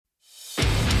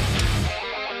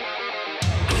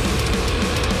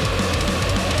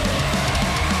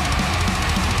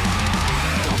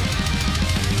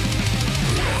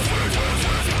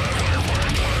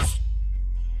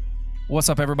What's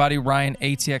up, everybody? Ryan,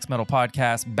 ATX Metal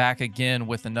Podcast, back again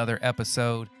with another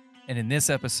episode. And in this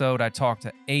episode, I talked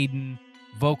to Aiden,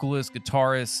 vocalist,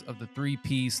 guitarist of the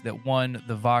three-piece that won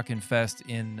the Wacken Fest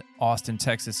in Austin,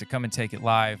 Texas at Come and Take It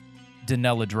Live,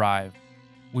 Donella Drive.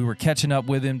 We were catching up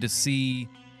with him to see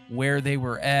where they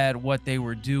were at, what they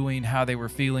were doing, how they were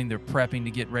feeling. They're prepping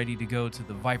to get ready to go to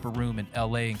the Viper Room in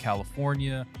LA in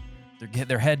California.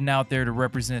 They're heading out there to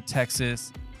represent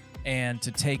Texas and to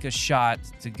take a shot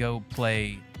to go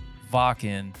play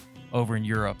Wacken over in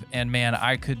Europe. And man,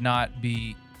 I could not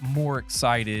be more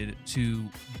excited to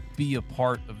be a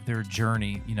part of their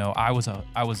journey. You know, I was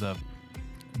a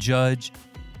judge,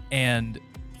 and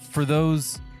for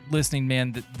those listening,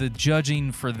 man, the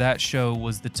judging for that show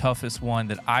was the toughest one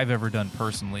that I've ever done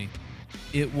personally.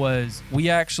 We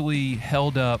actually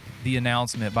held up the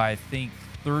announcement by, I think,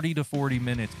 30 to 40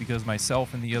 minutes because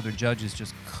myself and the other judges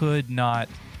just could not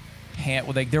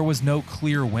there was no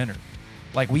clear winner.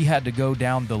 Like, we had to go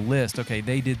down the list. Okay,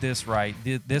 they did this right.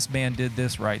 This band did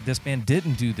this right. This band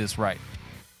didn't do this right.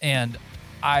 And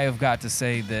I have got to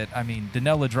say that, I mean,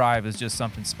 Donella Drive is just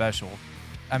something special.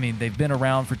 I mean, they've been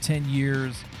around for 10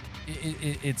 years.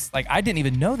 It's like, I didn't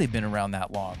even know they've been around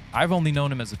that long. I've only known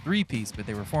them as a three-piece, but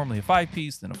they were formerly a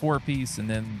five-piece, then a four-piece, and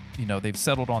then, you know, they've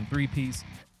settled on three-piece.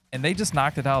 And they just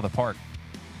knocked it out of the park.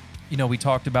 You know, we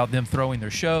talked about them throwing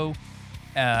their show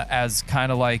as kind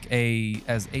of like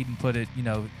as Aiden put it, you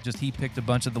know, just he picked a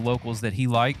bunch of the locals that he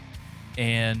liked,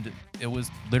 and it was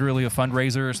literally a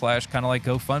fundraiser / kind of like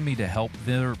GoFundMe to help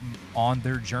them on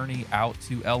their journey out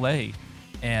to LA.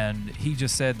 And he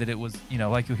just said that it was, you know,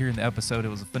 like you'll hear in the episode, it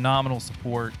was a phenomenal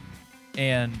support.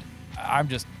 And I'm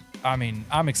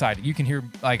excited. You can hear,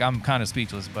 like, I'm kind of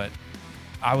speechless, but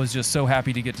I was just so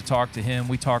happy to get to talk to him.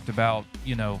 We talked about,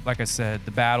 you know, like I said,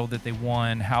 the battle that they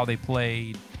won, how they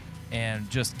played, and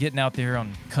just getting out there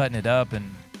and cutting it up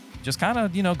and just kind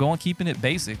of, you know, keeping it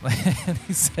basic. And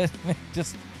he said, man,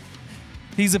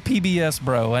 he's a PBS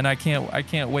bro, and I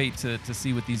can't wait to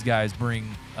see what these guys bring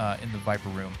in the Viper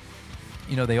Room.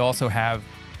 You know, they also have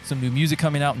some new music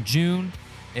coming out in June,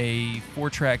 a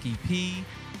 4-track EP,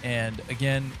 and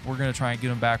again, we're going to try and get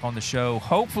them back on the show.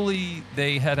 Hopefully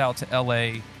they head out to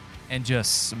LA and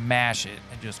just smash it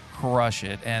and just crush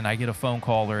it. And I get a phone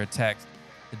call or a text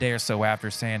the day or so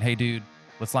after saying, hey, dude,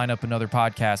 let's line up another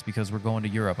podcast because we're going to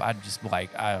Europe. I'd just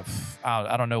like, I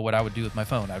don't know what I would do with my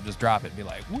phone. I'd just drop it and be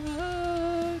like,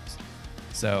 what?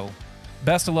 So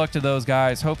best of luck to those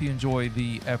guys. Hope you enjoy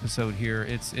the episode here.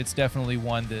 It's definitely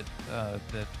one that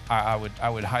I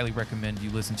would highly recommend you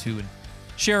listen to and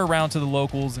share around to the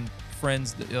locals and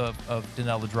friends of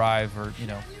Donella Drive, or, you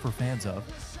know, for fans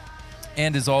of.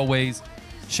 And as always,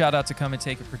 shout out to Come and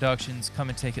Take It Productions, Come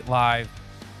and Take It Live.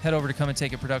 Head over to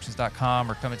comeandtakeitproductions.com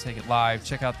or Come and Take It Live.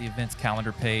 Check out the events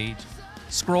calendar page.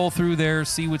 Scroll through there,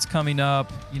 see what's coming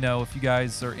up. You know, if you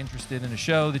guys are interested in a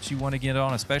show that you want to get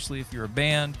on, especially if you're a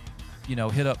band, you know,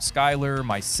 hit up Skylar,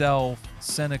 myself,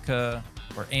 Seneca,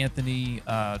 or Anthony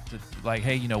to, like,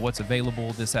 hey, you know, what's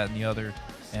available, this, that, and the other,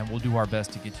 and we'll do our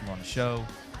best to get you on the show.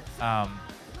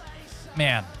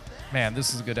 Man,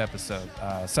 this is a good episode.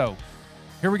 So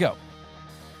here we go.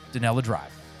 Donella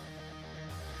Drive.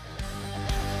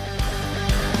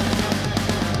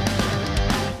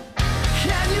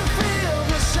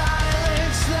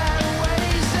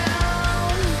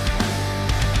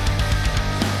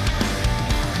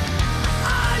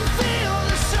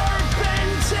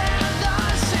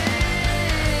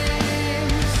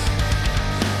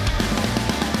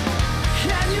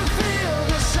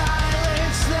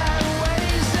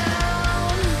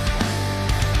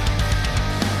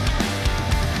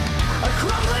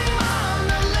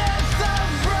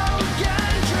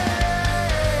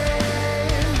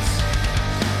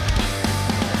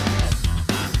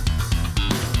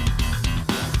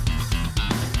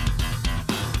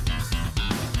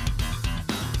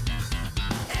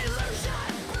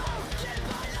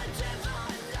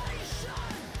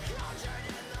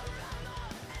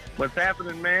 What's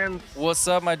happening, man? What's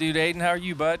up, my dude Aiden? How are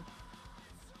you, bud?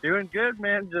 Doing good,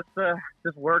 man. Just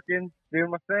working, doing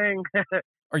my thing.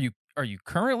 Are you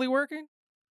currently working?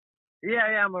 Yeah,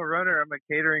 I'm a runner. I'm a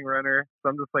catering runner, so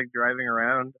I'm just like driving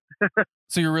around.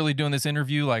 So you're really doing this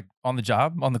interview like on the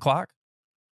job, on the clock?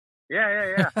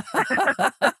 Yeah.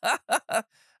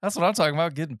 That's what I'm talking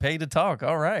about, getting paid to talk.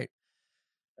 All right.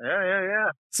 Yeah.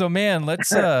 So, man,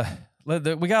 let's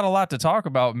we got a lot to talk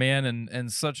about, man,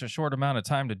 and such a short amount of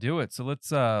time to do it. So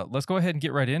let's go ahead and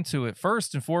get right into it.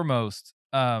 First and foremost,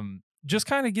 just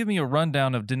kind of give me a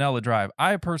rundown of Donella Drive.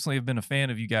 I personally have been a fan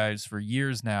of you guys for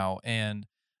years now, and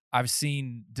I've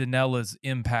seen Donella's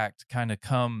impact kind of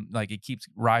come, like, it keeps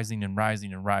rising and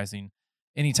rising and rising.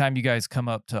 anytime you guys come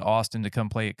up to Austin to come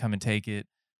play it, come and take it,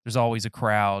 there's always a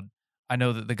crowd. I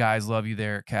know that the guys love you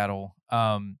there at Cattle.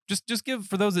 Just give,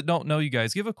 for those that don't know you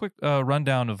guys, give a quick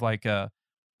rundown of like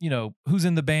who's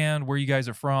in the band, where you guys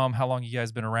are from, how long you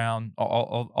guys been around,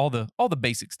 all the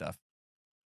basic stuff.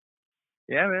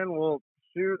 Yeah, man. Well,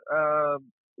 shoot.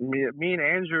 Me and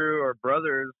Andrew are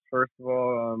brothers. First of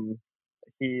all,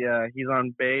 he's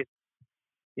on bass.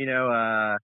 You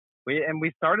know,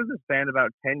 we started this band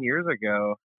about 10 years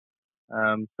ago.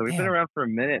 So we've been Damn, around for a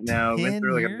minute now. We've been 10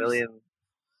 through like a years? million.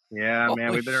 Yeah, man.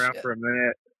 Holy We've been around shit. for a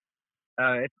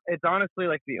minute. It's honestly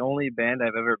like the only band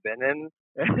I've ever been in.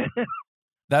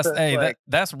 That's So it's hey, like,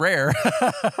 that's rare.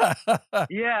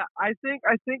 yeah, I think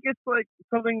it's like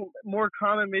something more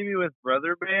common maybe with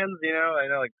brother bands. I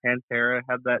know like Pantera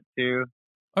had that too.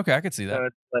 Okay, I could see that. So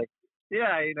it's like,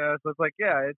 yeah, so it's like,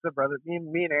 yeah, it's a brother. Me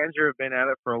and Andrew have been at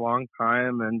it for a long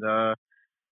time, and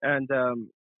and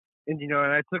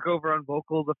I took over on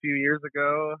vocals a few years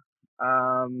ago,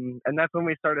 and that's when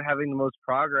we started having the most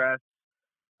progress.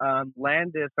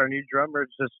 Landis, our new drummer,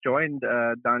 just joined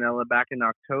Donella back in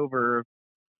October,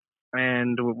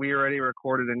 and we already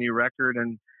recorded a new record,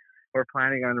 and we're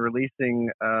planning on releasing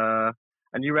a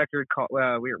new record called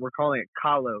we're calling it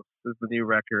Kalos is the new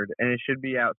record, and it should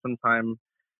be out sometime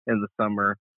in the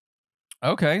summer.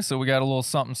 Okay, so we got a little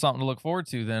something to look forward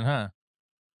to then, huh?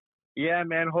 Yeah,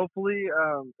 man. Hopefully,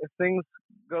 if things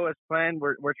go as planned,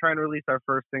 we're trying to release our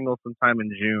first single sometime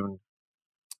in June.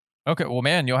 Okay, well,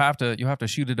 man, you'll have to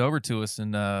shoot it over to us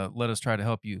and let us try to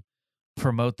help you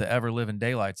promote the ever living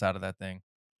daylights out of that thing.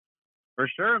 For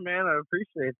sure, man. I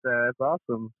appreciate that. It's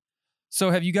awesome.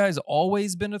 So, have you guys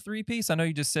always been a three piece? I know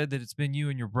you just said that it's been you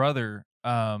and your brother,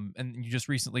 and you just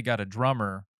recently got a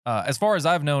drummer. As far as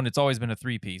I've known, it's always been a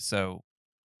three piece. So,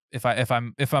 if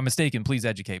I'm mistaken, please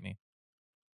educate me.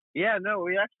 Yeah, no,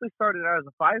 we actually started out as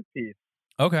a five piece.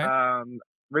 Okay.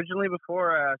 Originally,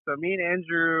 before, so me and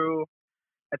Andrew,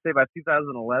 I'd say by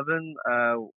 2011,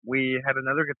 we had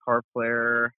another guitar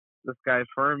player, this guy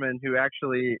Furman, who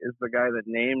actually is the guy that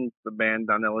named the band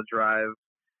Donella Drive.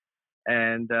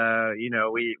 And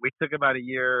we took about a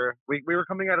year. We were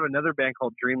coming out of another band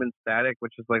called Dream and Static,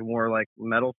 which is like more like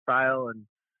metal style, and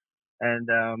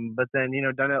but then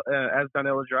as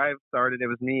Donella Drive started, it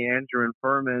was me, Andrew, and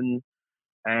Furman,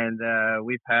 and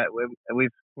we've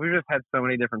just had so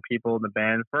many different people in the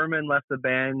band. Furman left the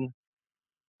band,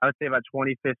 I would say about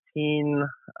 2015.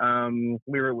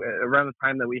 We were around the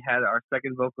time that we had our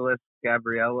second vocalist,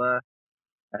 Gabriella,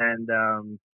 and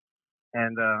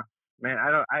man,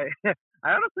 I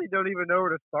honestly don't even know where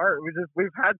to start.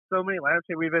 We've had so many lineups.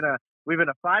 We've been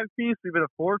a five piece, we've been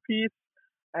a four piece,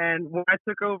 and when I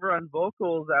took over on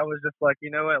vocals, I was just like,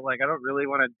 you know what, like I don't really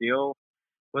want to deal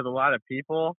with a lot of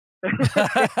people. So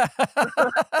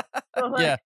like,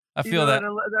 Yeah, I feel that.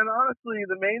 and then honestly,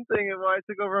 the main thing of why I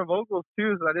took over on vocals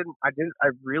too is I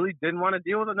really didn't want to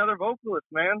deal with another vocalist,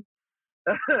 man.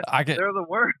 I could. They're the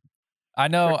worst. I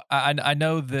know. I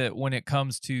know that when it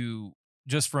comes to,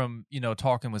 just from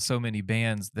talking with so many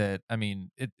bands, that I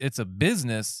mean it's a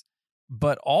business,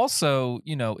 but also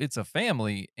it's a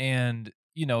family, and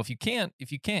if you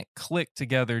can't click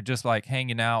together, just like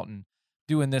hanging out and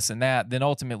doing this and that, then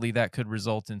ultimately that could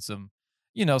result in some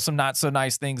not so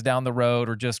nice things down the road,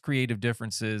 or just creative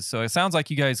differences. So it sounds like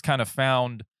you guys kind of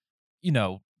found,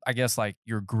 I guess, like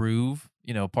your groove,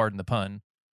 pardon the pun.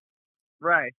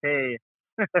 Right. Hey.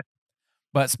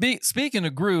 But speaking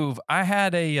of groove, I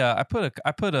had I put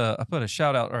a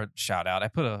shout out. I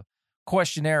put a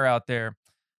questionnaire out there.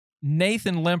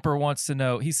 Nathan Limper wants to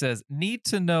know. He says, "Need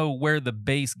to know where the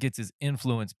bass gets his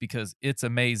influence because it's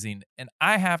amazing." And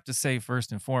I have to say,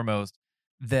 first and foremost,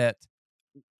 that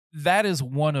that is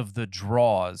one of the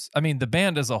draws. I mean, the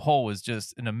band as a whole is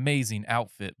just an amazing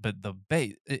outfit, but the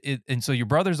bass, and so your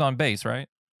brother's on bass, right?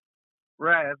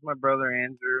 Right. That's my brother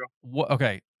Andrew.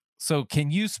 Okay. So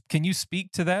can you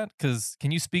speak to that? Because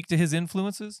can you speak to his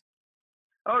influences?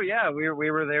 Oh yeah, we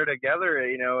were there together.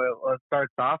 It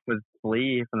starts off with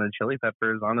Flea from the Chili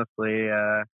Peppers. Honestly,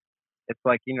 it's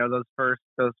like those first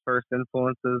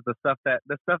influences, the stuff that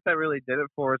really did it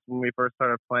for us when we first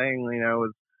started playing.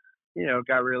 Was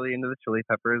got really into the Chili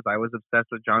Peppers. I was obsessed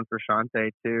with John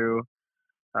Frusciante too.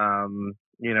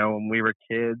 When we were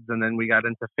kids, and then we got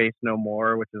into Faith No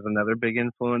More, which is another big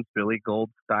influence. Billy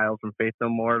Gold style from Faith No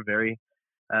More, very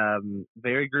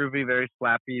groovy, very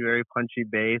slappy, very punchy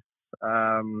bass.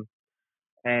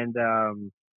 And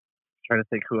Trying to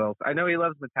think who else. I know he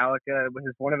loves Metallica, which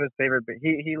is one of his favorite. But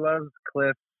he loves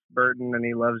Cliff Burton and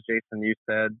he loves Jason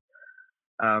Newsted.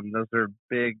 Those are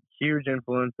big, huge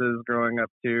influences growing up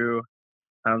too.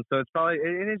 So it's probably,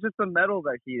 and it's just the metal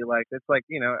that he likes. It's like,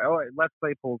 Les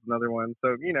Claypool's another one.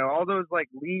 So, all those like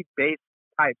lead bass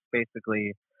types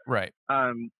basically. Right.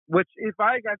 Which if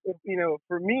I got to,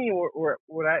 for me, or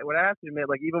what I have to admit,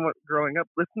 like even growing up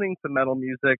listening to metal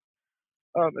music,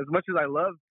 as much as I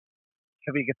love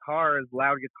heavy guitars,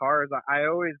 loud guitars, I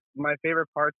always, my favorite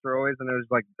parts are always when there's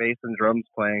like bass and drums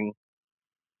playing.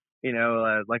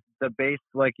 Like the bass,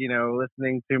 like,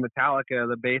 listening to Metallica,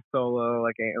 the bass solo,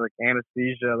 like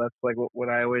Anesthesia. That's like what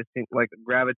I always think, like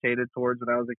gravitated towards when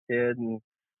I was a kid. And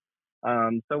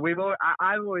so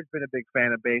I've always been a big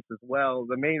fan of bass as well.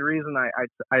 The main reason I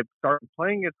started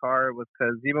playing guitar was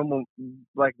because even when,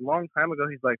 like a long time ago,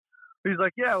 he's like,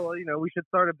 yeah, well, we should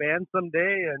start a band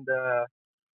someday,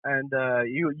 and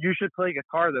you should play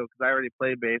guitar though, because I already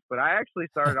play bass. But I actually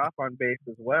started off on bass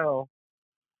as well.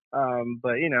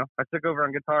 But I took over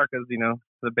on guitar because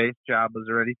the bass job was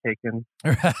already taken,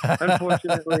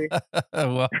 unfortunately.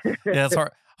 Well, yeah, it's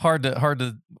hard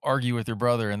to argue with your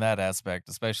brother in that aspect,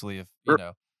 especially if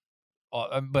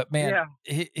But man,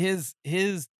 his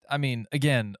I mean,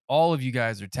 again, all of you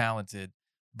guys are talented,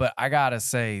 but I gotta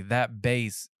say that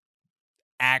bass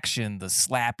action, the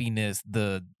slappiness,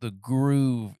 the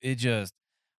groove, it just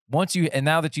and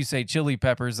now that you say Chili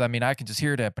Peppers, I mean, I can just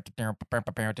hear that,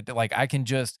 like I can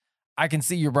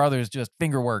see your brother's just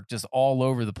finger work just all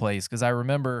over the place. Cause I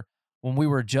remember when we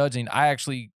were judging, I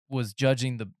actually was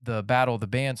judging the Battle of the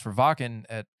Bands for Wacken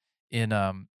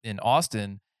in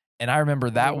Austin. And I remember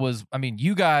that was, I mean,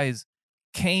 you guys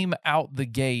came out the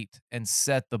gate and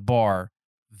set the bar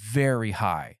very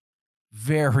high,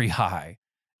 very high.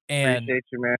 And, appreciate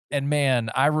you, man. And man,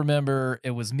 I remember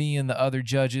it was me and the other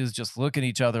judges just looking at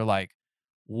each other like,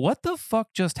 what the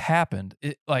fuck just happened?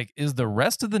 Is the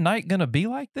rest of the night going to be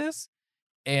like this?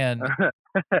 And,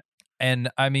 and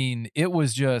I mean, it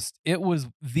was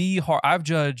the hard, I've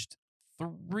judged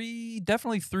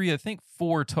definitely three, I think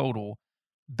 4 total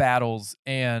battles.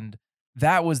 And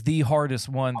that was the hardest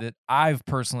one that I've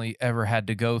personally ever had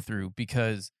to go through,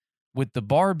 because with the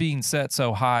bar being set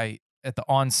so high at the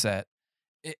onset,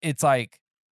 it's like,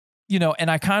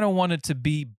 and I kind of wanted to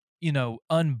be,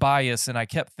 unbiased. And I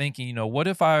kept thinking, what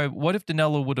if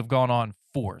Danilo would have gone on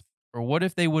 4th, or what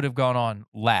if they would have gone on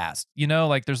last?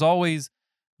 Like there's always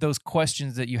those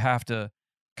questions that you have to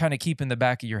kind of keep in the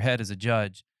back of your head as a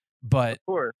judge. But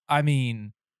I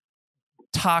mean,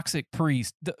 Toxic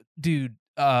Priest, dude,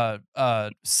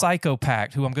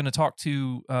 Psychopact, who I'm going to talk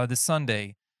to this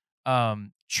Sunday,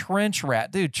 Trench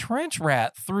Rat, dude, Trench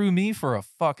Rat threw me for a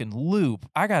fucking loop.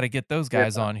 I got to get those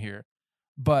guys on here.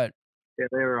 But yeah,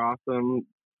 they were awesome.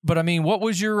 But I mean, what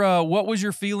was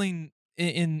your feeling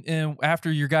in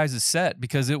after your guys' set?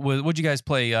 Because what'd you guys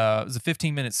play? It was a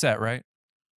 15-minute set, right?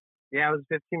 Yeah, it was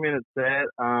a 15-minute set.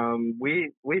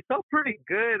 We felt pretty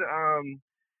good.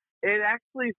 It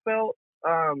actually felt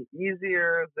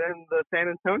easier than the San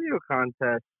Antonio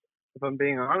contest, if I'm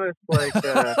being honest. Like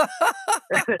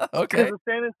okay. The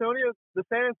San Antonio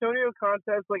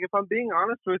contest, like if I'm being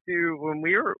honest with you, when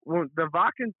the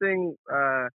Wacken thing,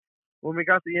 when we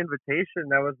got the invitation,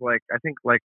 that was like, I think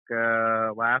like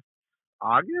last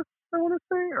August, I want to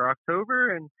say, or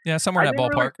October. And yeah, somewhere in that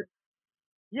ballpark.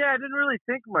 I didn't really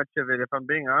think much of it, if I'm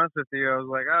being honest with you. I was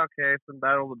like, oh, okay, some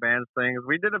Battle of the Bands things.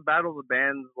 We did a Battle of the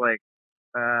Bands like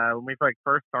when we like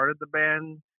first started the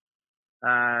band,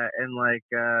 and like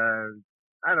I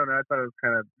don't know, I thought it was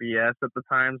kind of BS at the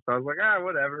time, so I was like,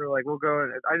 whatever, like we'll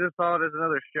go. I just saw it as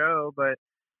another show. But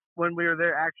when we were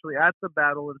there actually at the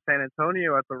battle in San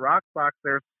Antonio at the Rock Box,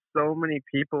 there's so many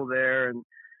people there, and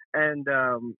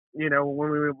when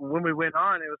we went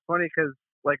on, it was funny because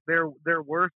like there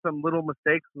were some little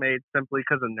mistakes made simply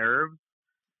because of nerves.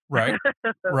 Right.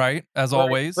 Right, as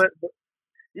always. But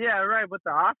yeah, right. But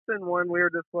the Austin one, we were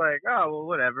just like, oh well,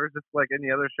 whatever. Just like any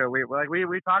other show, we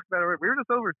talked about it. We were just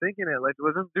overthinking it. Like,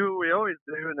 we'll just do what we always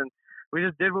do, and then we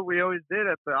just did what we always did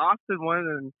at the Austin one.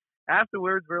 And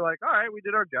afterwards, we're like, all right, we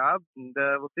did our job, and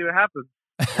we'll see what happens.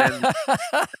 And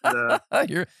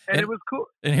it was cool.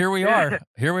 And here we are.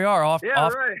 Here we are off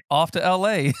to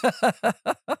LA.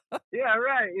 Yeah,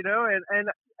 right. And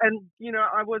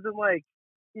I wasn't like,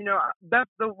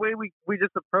 that's the way we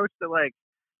just approached it. Like,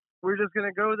 we're just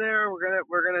gonna go there.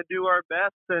 We're gonna do our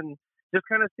best and just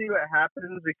kind of see what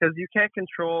happens, because you can't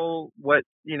control what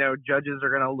judges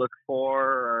are gonna look for,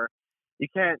 or you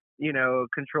can't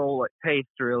control like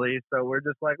taste really. So we're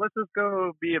just like, let's just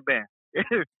go be a band.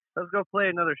 Let's go play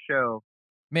another show.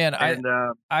 Man,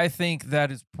 I think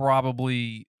that is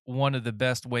probably one of the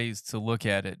best ways to look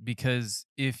at it, because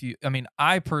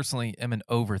I personally am an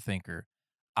overthinker.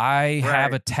 I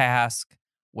have a task,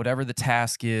 whatever the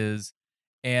task is,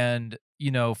 and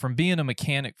from being a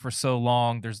mechanic for so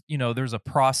long, there's a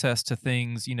process to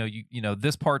things.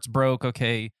 This part's broke.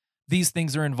 Okay, these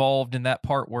things are involved in that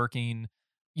part working.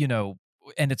 You know,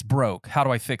 and it's broke. How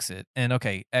do I fix it? And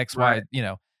okay, X, Y.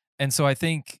 Right. And so I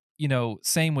think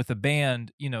same with the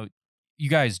band. You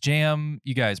guys jam,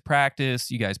 you guys practice,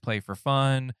 you guys play for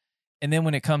fun. And then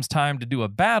when it comes time to do a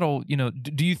battle,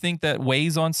 do you think that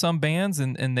weighs on some bands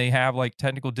and they have like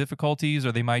technical difficulties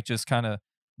or they might just kind of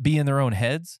be in their own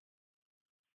heads?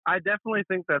 I definitely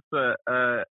think that's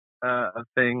a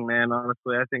thing, man.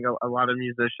 Honestly, I think a lot of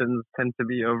musicians tend to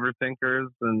be overthinkers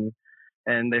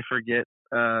and they forget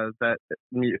that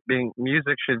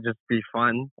music should just be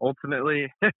fun.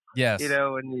 Ultimately, Yes.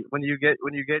 when you get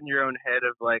in your own head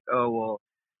of like, oh well,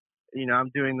 I'm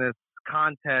doing this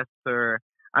contest or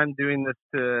I'm doing this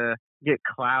to get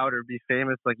clout or be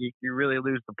famous, like you really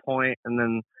lose the point, and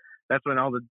then that's when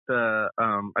all the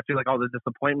I feel like all the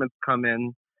disappointments come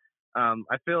in.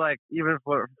 I feel like even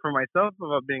for myself, if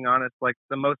I'm being honest, like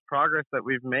the most progress that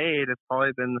we've made has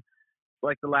probably been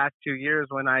like the last 2 years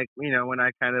when I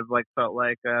kind of like felt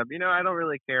like, I don't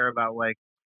really care about like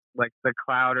the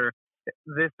cloud or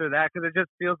this or that, because it just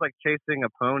feels like chasing a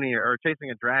pony or chasing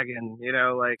a dragon,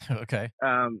 like, Okay.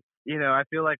 I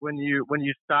feel like when you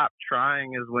stop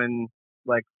trying is when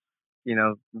like,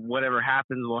 whatever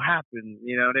happens will happen.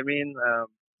 You know what I mean?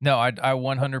 No, I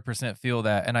 100% feel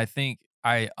that, and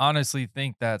I honestly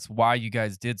think that's why you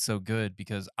guys did so good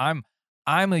because I'm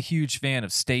a huge fan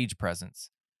of stage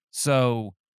presence.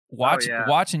 So Oh yeah.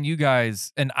 watching you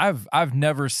guys, and I've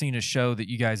never seen a show that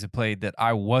you guys have played that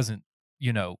I wasn't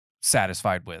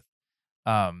satisfied with.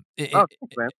 Oh, thanks,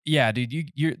 man. Yeah,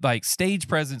 dude, you're like stage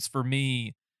presence for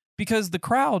me because the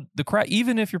crowd,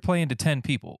 even if you're playing to 10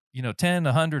 people, 10,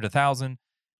 100, 1,000,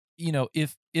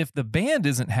 if the band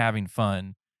isn't having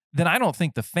fun, then I don't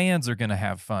think the fans are going to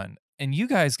have fun. And you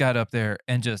guys got up there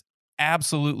and just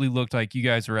absolutely looked like you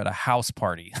guys were at a house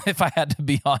party, if I had to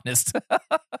be honest.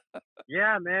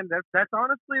 Yeah, man, that's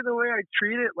honestly the way I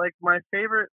treat it. Like my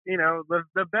favorite,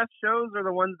 the best shows are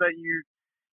the ones that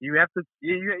you have to,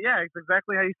 yeah, it's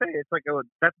exactly how you say it. It's like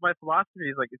that's my philosophy.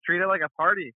 Is like treat it like a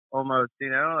party almost,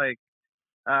 like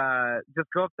just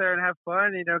go up there and have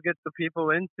fun. Get the people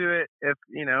into it. If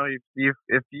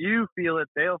if you feel it,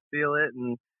 they'll feel it,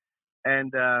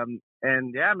 and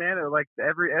yeah, man, like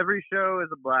every show is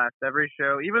a blast. Every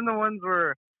show, even the ones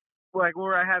where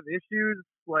I have issues,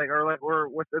 like or like or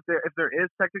with if there is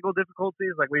technical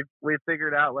difficulties, like we've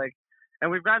figured out like,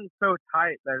 and we've gotten so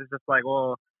tight that it's just like,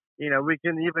 well, we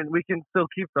can still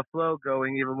keep the flow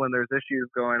going even when there's issues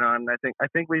going on.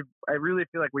 I really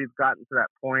feel like we've gotten to that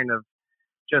point of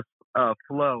just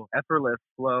effortless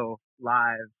flow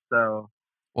live. So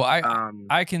Well,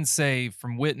 I can say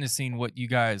from witnessing what you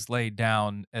guys laid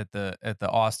down at the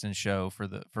Austin show for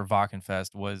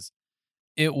Wackenfest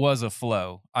it was a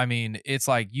flow. I mean, it's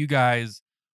like you guys,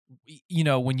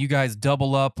 when you guys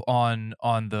double up on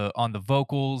the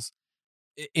vocals,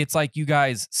 it's like you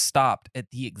guys stopped at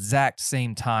the exact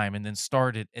same time and then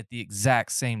started at the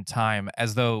exact same time,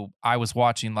 as though I was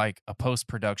watching like a post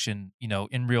production,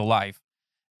 in real life,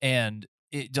 and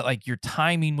it like your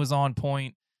timing was on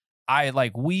point.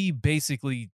 We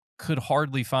basically could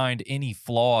hardly find any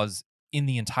flaws in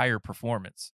the entire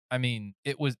performance. I mean,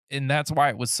 and that's why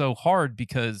it was so hard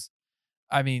because,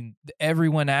 I mean,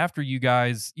 everyone after you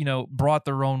guys, brought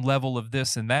their own level of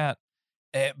this and that.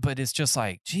 But it's just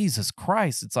like, Jesus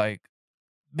Christ. It's like,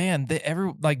 man,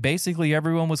 basically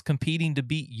everyone was competing to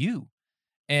beat you.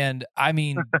 And I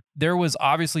mean, there was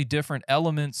obviously different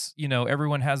elements,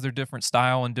 everyone has their different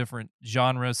style and different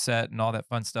genre set and all that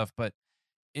fun stuff. But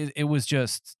it was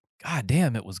just, God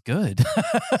damn, it was good.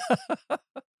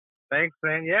 thanks,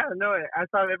 man. Yeah, no, I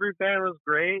thought every band was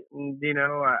great, and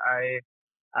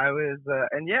I was,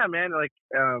 and yeah, man, like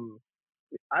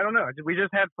I don't know, we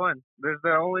just had fun. There's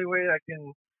the only way I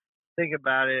can think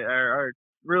about it or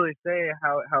really say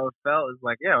how it felt is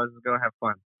like, yeah, let's just go have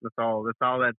fun. That's all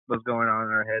that was going on in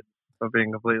our heads. If I'm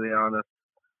being completely honest.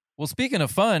 Well, speaking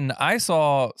of fun, I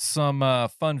saw some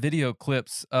fun video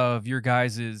clips of your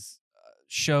guys'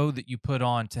 show that you put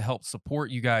on to help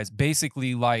support you guys,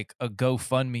 basically like a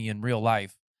GoFundMe in real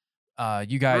life.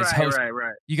 You guys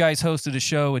right. You guys hosted a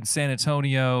show in San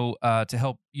Antonio to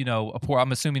help,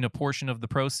 I'm assuming a portion of the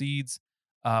proceeds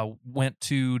went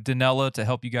to Danella to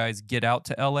help you guys get out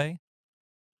to LA.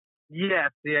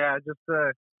 Yes, yeah, just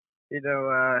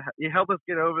you help us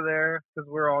get over there because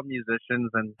we're all musicians,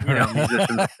 and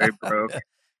musicians are very broke.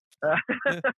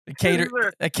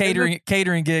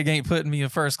 Catering gig ain't putting me in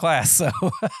first class, so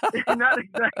not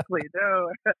exactly,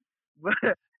 no.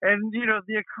 But and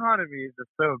the economy is just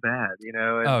so bad, and,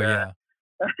 oh yeah.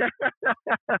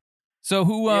 So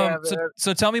who Yeah,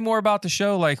 so tell me more about the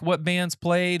show, like what bands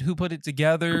played, who put it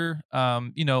together,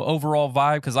 overall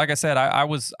vibe, because like I said, I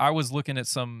was looking at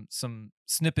some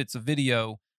snippets of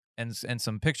video and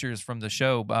some pictures from the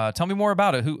show. Tell me more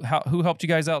about it. Who helped you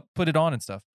guys out put it on and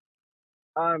stuff?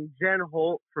 Jen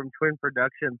Holt from Twin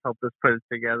Productions helped us put it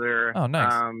together. Oh,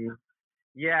 nice.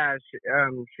 Yeah,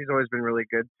 she's always been really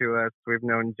good to us. We've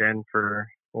known Jen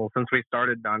since we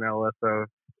started Donella, so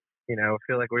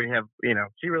feel like we have,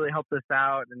 she really helped us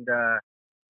out, and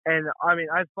I mean,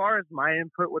 as far as my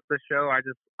input with the show, I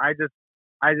just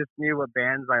knew what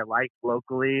bands I liked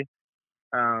locally,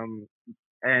 um,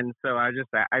 and so I just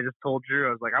told Drew,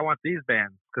 I was like, I want these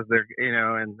bands because they're,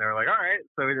 and they're like, all right,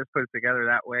 so we just put it together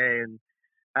that way, and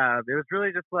it was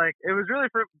really just like, it was really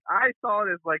I saw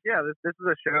it as like, yeah, this is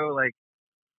a show like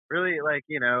really like,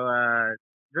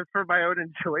 just for my own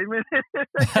enjoyment,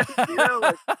 like,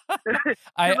 because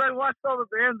I I watched all the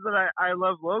bands that I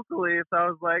love locally, so I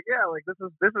was like, yeah, like this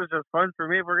is just fun for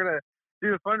me. If we're gonna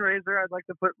do a fundraiser, I'd like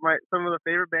to put some of the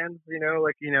favorite bands,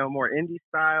 like more indie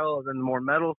style and then more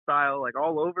metal style, like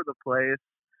all over the place.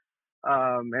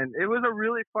 And it was a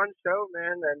really fun show,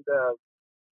 man,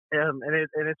 and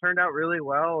it turned out really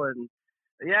well, and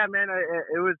yeah, man,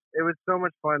 it was so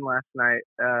much fun last night.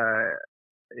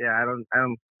 Yeah,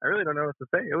 I really don't know what to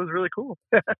say. It was really cool.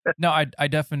 No, I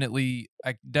definitely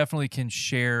can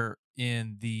share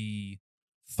in the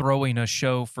throwing a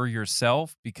show for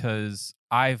yourself, because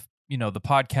the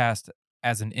podcast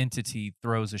as an entity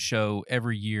throws a show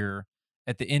every year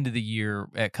at the end of the year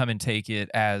at Come and Take It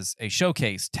as a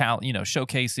showcase talent,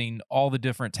 showcasing all the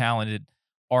different talented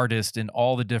artists in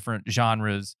all the different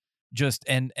genres. Just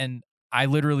and I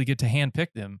literally get to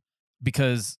handpick them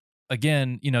because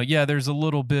again, yeah, there's a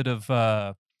little bit of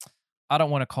I don't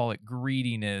want to call it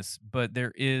greediness, but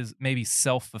there is maybe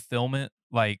self-fulfillment.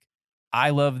 Like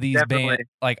Definitely.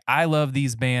 I love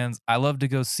these bands. I love to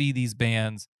go see these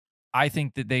bands. I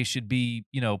think that they should be,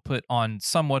 put on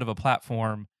somewhat of a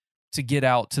platform to get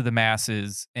out to the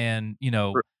masses and,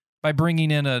 by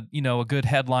bringing in a good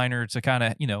headliner to kind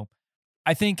of,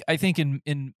 I think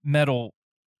in metal,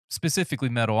 specifically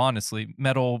metal, honestly,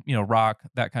 metal, rock,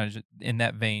 that kind of in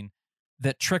that vein,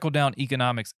 that trickle down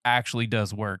economics actually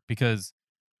does work, because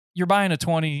you're buying a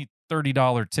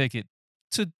 $20-$30 ticket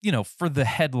to, for the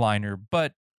headliner,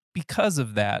 but because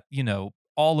of that,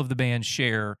 all of the bands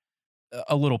share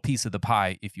a little piece of the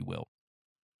pie, if you will.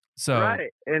 So,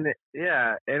 Right, and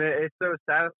it's so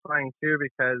satisfying too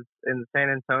because in San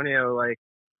Antonio, like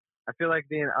I feel like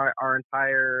our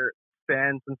entire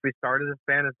span since we started this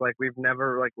band is like we've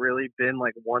never like really been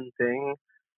like one thing,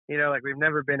 like we've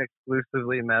never been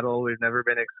exclusively metal, we've never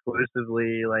been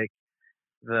exclusively like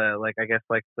the like I guess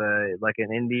like the like an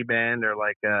indie band or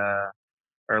like a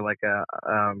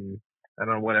I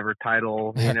don't know whatever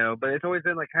title, but it's always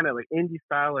been like kind of like indie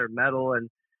style or metal, and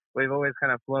we've always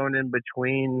kind of flown in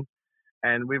between,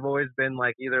 and we've always been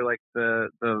like either like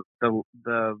the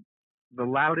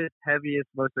loudest, heaviest,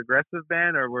 most aggressive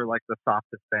band, or we're like the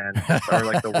softest band, or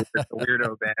like the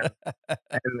weirdo band.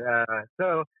 And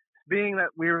so, being that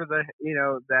we were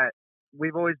that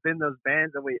we've always been those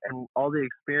bands, and all the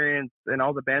experience and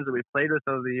all the bands that we played with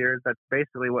over the years, that's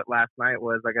basically what last night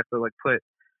was. I got to like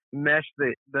mesh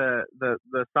the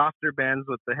softer bands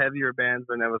with the heavier bands,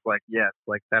 and it was like, yes,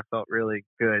 like that felt really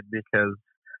good because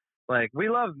like we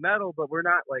love metal, but we're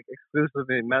not like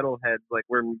exclusively metal heads. Like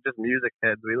we're just music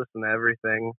heads. We listen to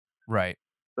everything. right.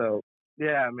 So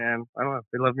yeah, man. I don't know.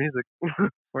 We love music.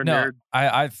 We're No,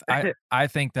 nerds. I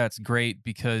think that's great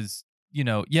because,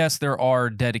 yes, there are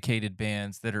dedicated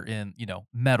bands that are in,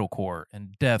 metalcore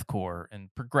and deathcore and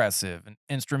progressive and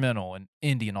instrumental and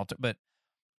indie and but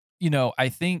I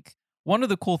think one of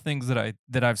the cool things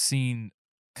that I've seen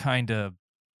kind of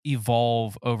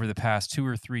evolve over the past 2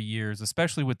 or 3 years,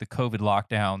 especially with the COVID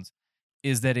lockdowns,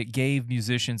 is that it gave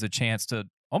musicians a chance to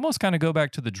almost kind of go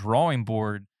back to the drawing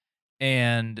board,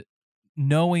 and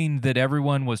knowing that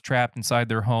everyone was trapped inside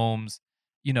their homes,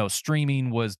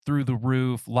 streaming was through the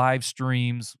roof, live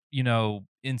streams,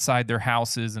 inside their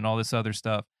houses and all this other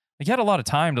stuff. Like you had a lot of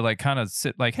time to like kind of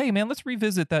sit like, hey man, let's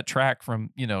revisit that track from,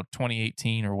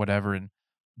 2018 or whatever and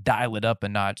dial it up a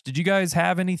notch. Did you guys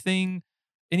have any kind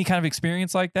of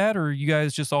experience like that? Or you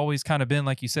guys just always kind of been,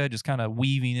 like you said, just kind of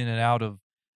weaving in and out of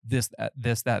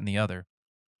that, and the other?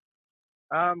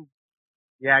 um.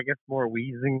 Yeah, I guess more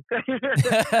wheezing.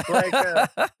 Like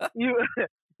you,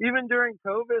 even during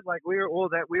COVID, like we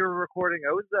were recording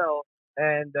Ozell,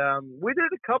 and we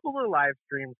did a couple of live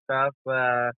stream stuff.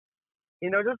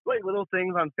 Just like little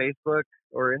things on Facebook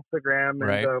or Instagram, and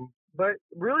Right. but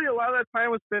really a lot of that time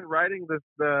was spent writing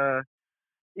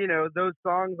those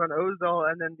songs on Ozol,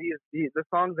 and then the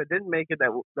songs that didn't make it,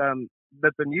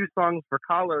 that the new songs for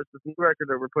Kalos, this new record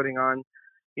that we're putting on,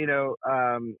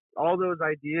 all those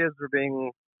ideas were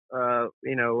being,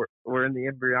 were in the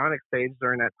embryonic stage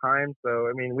during that time. So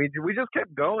I mean, we just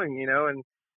kept going, and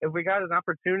if we got an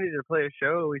opportunity to play a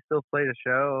show, we still played a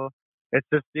show. It's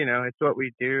just, it's what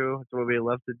we do. It's what we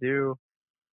love to do.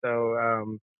 So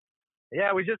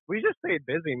yeah, we just stayed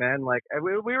busy, man. Like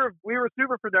we were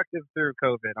super productive through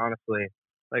COVID, honestly.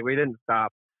 Like we didn't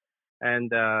stop.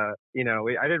 And I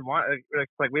didn't want,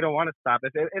 like, we don't want to stop.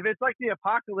 If it's like the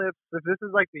apocalypse, if this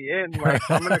is like the end, like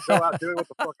I'm gonna go out doing what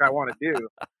the fuck I want to do.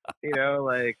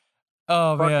 Like,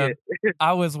 oh fuck man, it.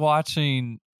 I was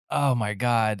watching. Oh my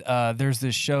god, there's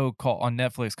this show on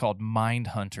Netflix called Mind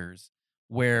Hunters,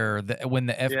 where when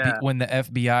the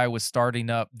FBI was starting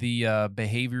up the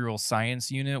behavioral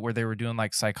science unit, where they were doing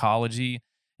like psychology,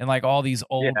 and like all these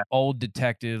old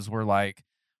detectives were like,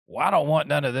 well, I don't want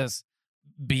none of this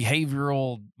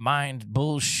behavioral mind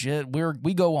bullshit.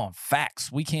 We go on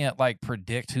facts. We can't like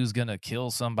predict who's gonna kill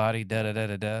somebody. Da da da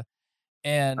da da.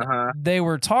 And they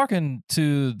were talking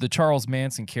to the Charles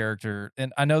Manson character,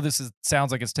 and I know this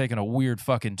sounds like it's taking a weird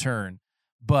fucking turn,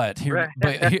 but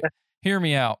hear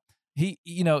me out.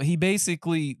 He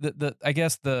basically I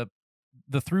guess the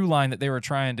through line that they were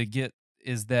trying to get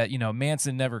is that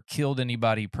Manson never killed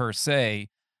anybody per se,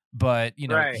 but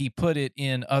he put it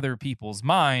in other people's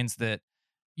minds that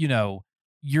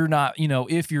you're not,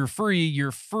 if you're free,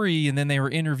 you're free. And then they were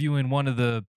interviewing one of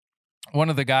the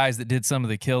guys that did some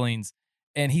of the killings,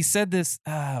 and he said this,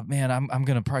 man, I'm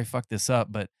gonna probably fuck this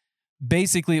up, but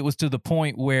basically it was to the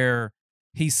point where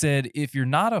he said, if you're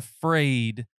not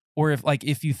afraid, or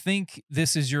if you think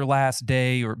this is your last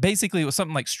day, or basically it was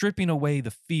something like stripping away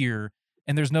the fear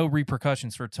and there's no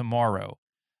repercussions for tomorrow.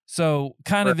 So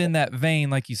kind of in that vein,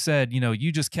 like you said,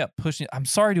 you just kept pushing. I'm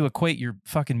sorry to equate your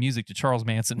fucking music to Charles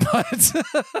Manson, but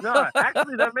no,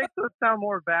 actually that makes us sound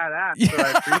more badass. Yeah. So I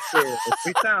appreciate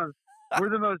it. We're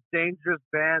the most dangerous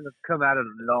band that's come out in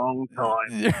a long time.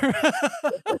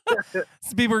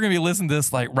 People are gonna be listening to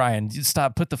this like, Ryan, just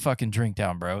stop, put the fucking drink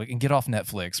down, bro, and get off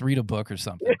Netflix, read a book or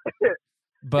something.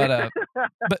 But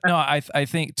no, I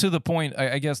think to the point,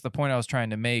 I guess the point I was trying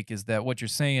to make is that what you're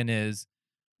saying is,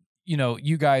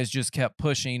 you guys just kept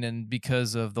pushing, and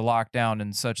because of the lockdown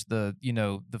and such, the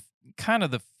kind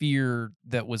of the fear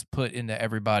that was put into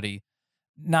everybody,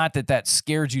 not that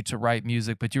scared you to write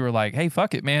music, but you were like, hey,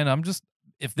 fuck it, man.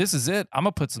 If this is it, I'm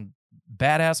gonna put some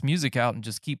badass music out and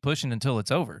just keep pushing until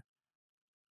it's over.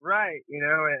 Right.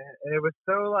 And it was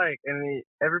so like,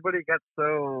 everybody got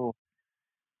so,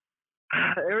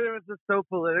 everything was just so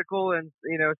political and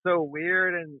so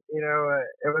weird, and it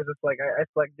was just like,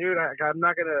 it's like, dude, I'm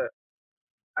not gonna,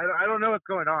 I don't know what's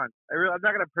going on. I'm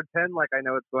not gonna pretend like I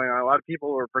know what's going on. A lot of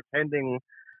people were pretending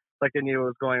like they knew what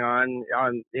was going on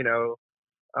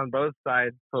on both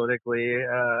sides politically.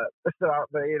 But I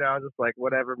was just like,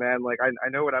 whatever, man. Like I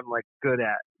know what I'm like good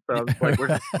at, so I'm just like, we're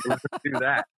just do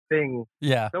that thing.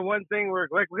 Yeah. The one thing we're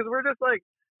like, because we're just like,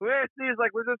 the way I see it is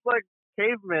like, we're just like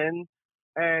cavemen.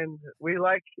 And we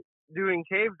like doing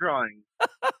cave drawings.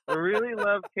 We really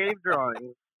love cave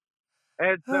drawings,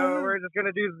 and so we're just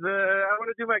gonna do I want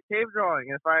to do my cave drawing.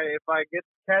 If I get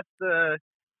catch the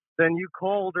new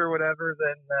cold or whatever,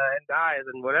 then and die,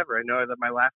 then whatever. I know that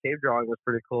my last cave drawing was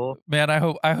pretty cool. Man, I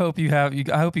hope you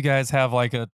guys have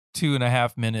like a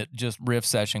 2.5 minute just riff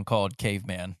session called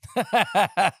Caveman.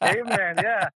 Caveman,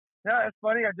 yeah. No, it's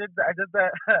funny. I did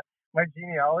that. My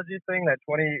genealogy thing, that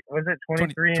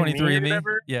 23andMe,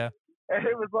 yeah. And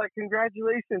it was like,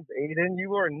 congratulations, Aiden,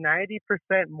 you are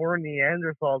 90% more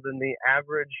Neanderthal than the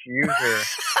average user.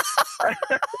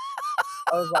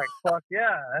 I was like, fuck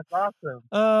yeah, that's awesome.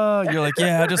 You're like,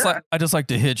 yeah, I just like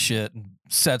to hit shit and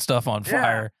set stuff on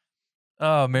fire.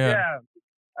 Oh man. Yeah.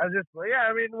 I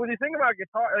mean, when you think about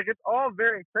guitar, like, it's all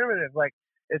very primitive. Like,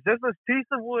 it's just this piece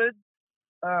of wood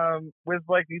with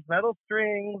like these metal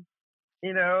strings,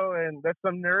 and that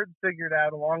some nerds figured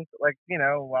out a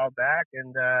while back,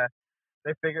 and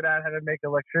they figured out how to make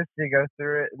electricity go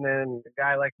through it, and then a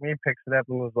guy like me picks it up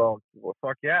and was like, well,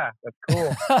 fuck yeah, that's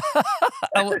cool.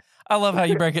 I love how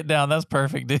you break it down. That's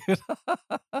perfect, dude.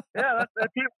 Yeah,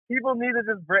 people need to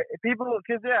just break,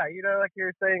 because like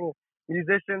you're saying,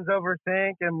 musicians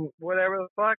overthink and whatever the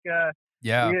fuck.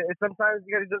 Sometimes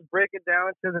you gotta just break it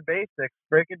down to the basics,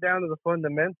 break it down to the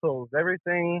fundamentals.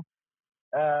 Everything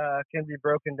can be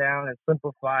broken down and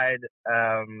simplified.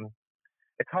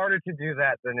 It's harder to do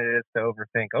that than it is to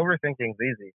overthink. Overthinking's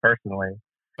easy, personally.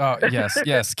 Oh yes.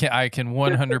 I can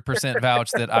 100%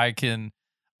 vouch that I can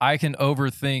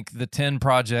overthink the 10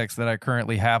 projects that I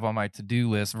currently have on my to-do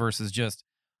list versus just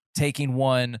taking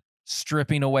one,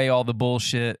 stripping away all the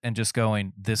bullshit and just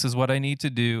going, this is what I need to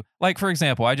do. Like, for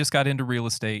example, I just got into real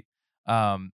estate.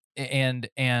 And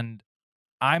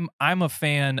I'm a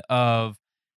fan of,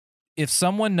 if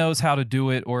someone knows how to do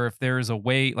it, or if there is a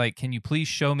way, like, can you please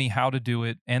show me how to do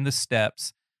it and the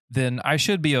steps, then I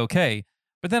should be okay.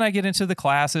 But then I get into the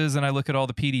classes and I look at all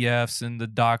the PDFs and the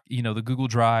the Google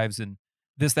Drives and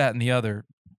this, that, and the other.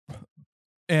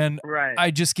 And Right.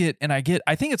 I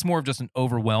think it's more of just an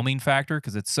overwhelming factor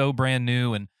because it's so brand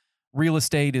new, and real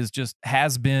estate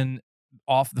has been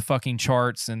off the fucking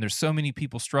charts, and there's so many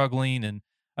people struggling. And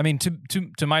I mean,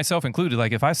 to myself included,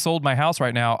 like, if I sold my house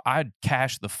right now, I'd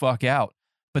cash the fuck out.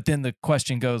 But then the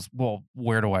question goes, well,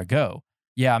 where do I go?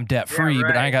 Yeah, I'm debt free,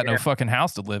 but I ain't got no fucking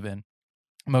house to live in.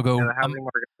 I'm gonna go. The housing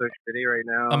market's so shitty right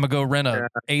now. I'm gonna go rent a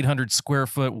 800 square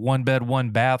foot 1 bed 1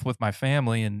 bath with my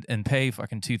family and pay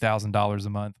fucking $2,000 a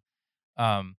month.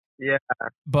 Yeah.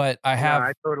 But I have.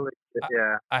 I totally.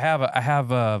 Yeah. I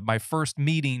have my first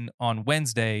meeting on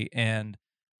Wednesday, and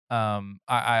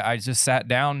I just sat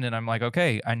down and I'm like,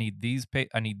 okay, I need these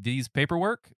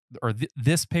paperwork, or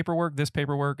this paperwork,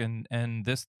 and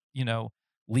this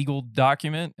legal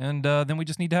document, and then we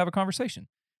just need to have a conversation.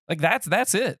 Like,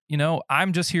 that's it.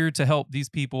 I'm just here to help these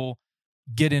people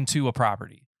get into a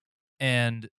property.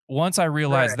 And once I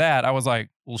realized that, I was like,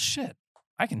 well, shit,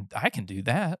 I can do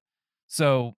that.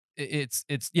 So it's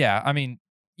I mean,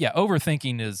 yeah,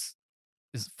 overthinking is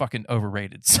fucking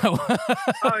overrated. So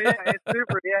oh yeah, it's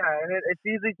super, and it's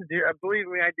easy to do. Believe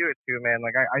me, I do it too, man.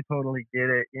 Like, I totally get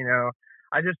it.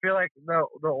 I just feel like the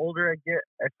older I get,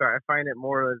 I find it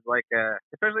more as like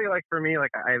especially like for me,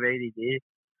 like I have ADD.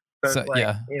 So like,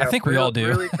 yeah, I think we all do.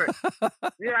 Really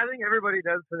yeah, I think everybody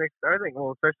does. I think,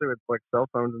 well, especially with like cell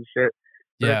phones and shit.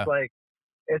 But yeah,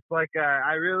 it's like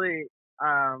I really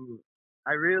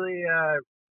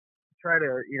try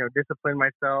to discipline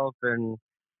myself, and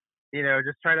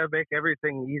just try to make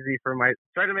everything easy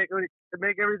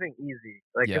make everything easy.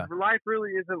 Like, 'cause life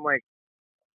really isn't like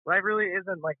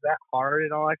that hard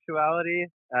in all actuality.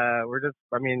 We're just,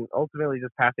 ultimately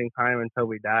just passing time until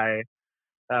we die.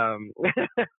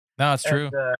 No, it's true.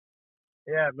 And,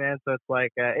 yeah, man. So it's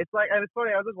like, and it's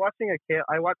funny. I was just watching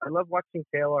I love watching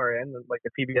KLRN, like the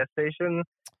PBS station.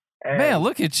 And man,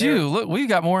 look at you. Look, we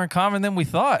got more in common than we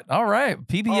thought. All right.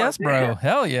 PBS, bro.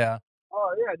 Hell yeah.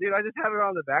 Oh yeah, dude. I just have it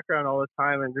on the background all the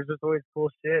time, and there's just always cool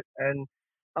shit. And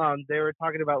they were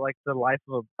talking about like the life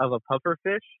of a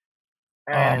pufferfish.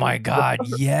 Oh my God,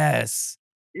 yes.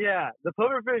 Yeah, the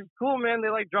pufferfish is cool, man. They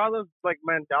like draw those like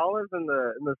mandalas in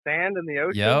the sand in the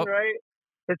ocean, right?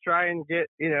 To try and get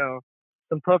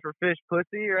some pufferfish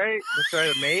pussy, right? To try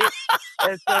to mate.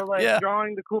 And so like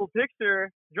drawing the cool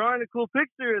picture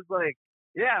is like,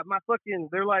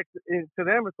 they're like, to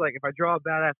them it's like, if I draw a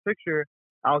badass picture,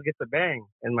 I'll get the bang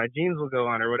and my jeans will go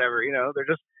on or whatever. They're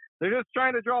just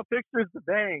trying to draw pictures to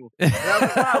bang. And I was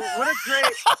like, wow,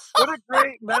 what a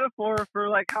great metaphor for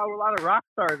like how a lot of rock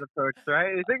stars approach,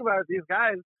 right? You think about it, these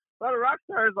guys, a lot of rock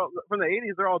stars from the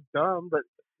 80s, they're all dumb, but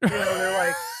they're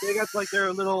like, they got like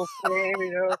their little fame,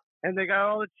 and they got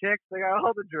all the chicks, they got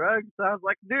all the drugs. So I was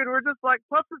like, dude, we're just like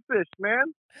pufferfish, man.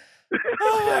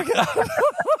 Oh my God.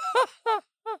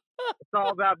 It's all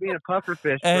about being a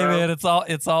pufferfish, hey, bro. man, it's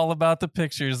all about the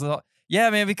pictures. Yeah,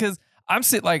 man, because I'm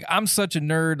such a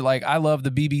nerd. Like, I love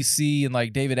the BBC and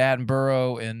like David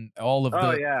Attenborough and all of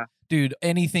dude,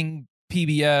 anything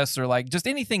PBS or like just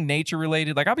anything nature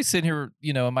related. Like, I'll be sitting here,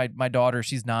 my daughter,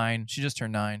 she's 9, she just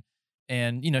turned 9,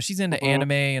 and she's into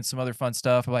anime and some other fun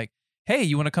stuff. I'm like, hey,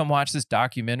 you want to come watch this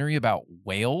documentary about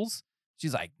whales?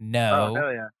 She's like,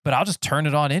 no, but I'll just turn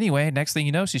it on anyway. Next thing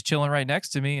you know, she's chilling right next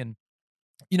to me, and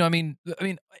I mean,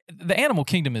 the animal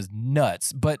kingdom is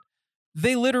nuts, but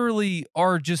they literally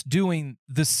are just doing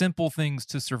the simple things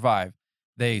to survive.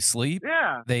 They sleep,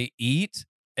 they eat,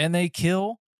 and they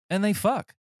kill, and they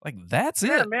fuck. Like, that's it.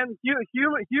 Yeah, man.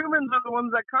 Humans are the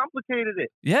ones that complicated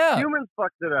it. Yeah. Humans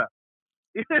fucked it up.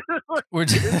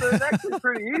 It's actually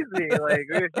pretty easy. Like,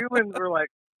 humans were like,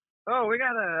 oh, we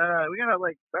gotta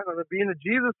like, I don't know, be into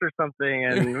Jesus or something,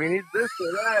 and we need this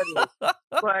or that. And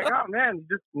it's like, oh man, you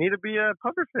just need to be a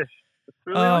pufferfish.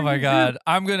 Oh my God.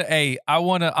 I'm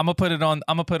gonna put it on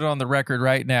the record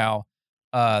right now.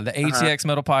 The ATX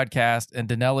Metal Podcast and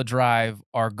Danella Drive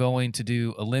are going to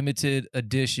do a limited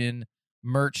edition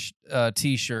merch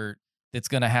t-shirt that's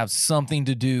gonna have something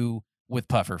to do with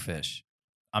pufferfish.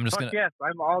 I'm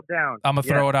all down. I'm gonna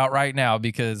throw it out right now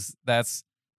because that's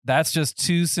just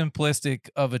too simplistic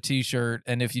of a t-shirt.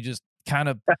 And if you just kind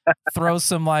of throw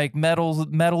some like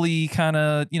metally kind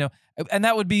of, and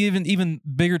that would be even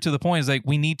bigger to the point is like,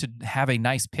 we need to have a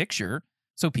nice picture.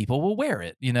 so people will wear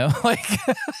it, like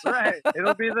Right.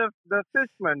 It'll be the fish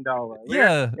mandala.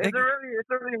 yeah, It's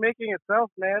already making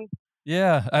itself, man.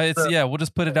 yeah, So, we'll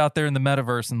just put it out there in the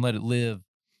metaverse and let it live.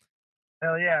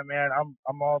 hell yeah, man.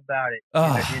 I'm all about it.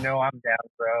 Oh, You know I'm down,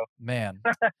 bro. man.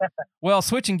 Well,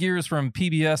 switching gears from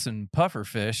PBS and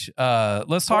pufferfish,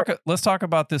 let's talk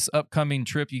about this upcoming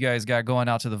trip you guys got going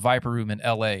out to the Viper Room in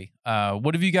LA.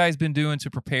 What have you guys been doing to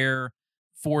prepare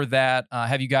for that?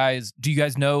 Do you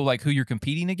guys know like who you're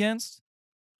competing against?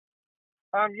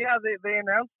 Yeah, they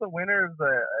announced the winners,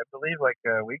 I believe, like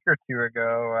a week or two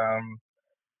ago.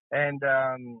 And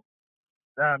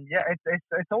yeah,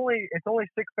 it's only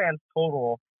 6 bands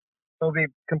total. They'll be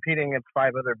competing against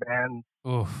 5 other bands.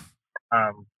 Oof.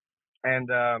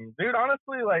 Dude,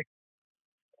 honestly, like,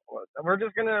 we're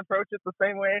just gonna approach it the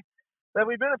same way that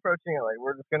we've been approaching it. Like,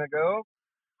 we're just gonna go.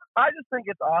 I just think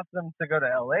it's awesome to go to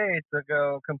LA to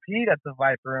go compete at the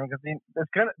Viper Room because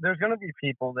there's gonna be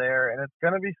people there and it's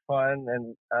gonna be fun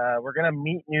and we're gonna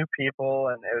meet new people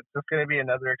and it's just gonna be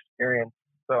another experience.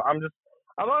 So I'm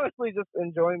honestly just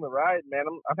enjoying the ride, man.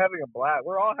 I'm having a blast.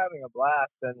 We're all having a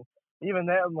blast, and even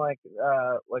then, like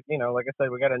like I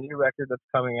said, we got a new record that's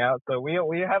coming out, so we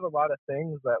have a lot of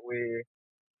things that we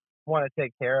want to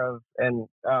take care of. And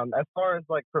as far as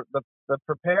like the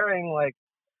preparing, like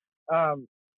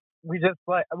we just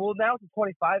like now it's a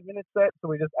 25-minute set, so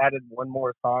we just added one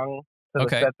more song to the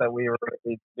set that we were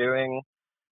already doing,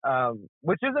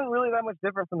 which isn't really that much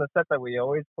different from the set that we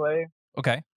always play.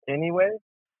 Okay. Anyway.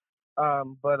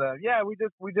 Yeah,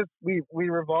 we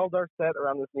revolved our set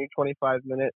around this new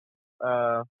 25-minute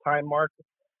time mark,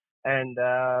 and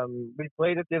we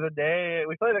played it the other day.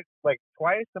 We played it like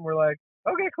twice, and we're like,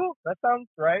 okay, cool, that sounds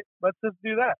right. Let's just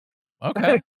do that.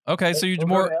 Okay. So you're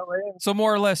more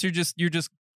or less you're just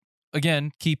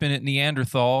again keeping it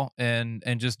Neanderthal and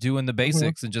just doing the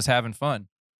basics and just having fun.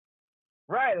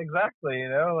 Right, exactly.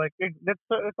 Like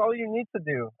that's all you need to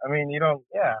do. I mean, you don't.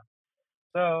 Yeah.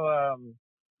 So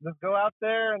just go out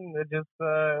there and just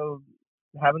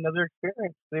have another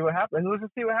experience. See what happens. Let's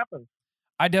just see what happens.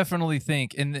 I definitely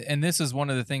think, and this is one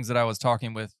of the things that I was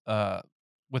talking with a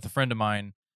friend of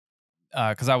mine,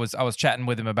 because I was chatting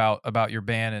with him about your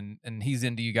band and he's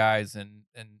into you guys and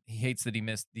he hates that he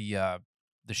missed the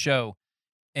show,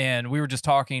 and we were just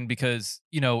talking because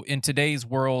in today's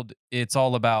world it's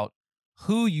all about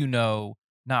who you know,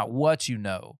 not what you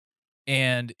know.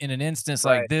 And in an instance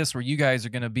like this, where you guys are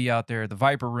going to be out there at the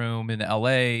Viper Room in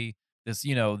LA, this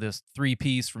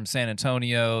 3-piece from San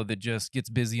Antonio that just gets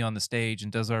busy on the stage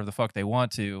and does whatever the fuck they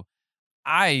want to,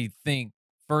 I think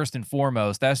first and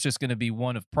foremost, that's just going to be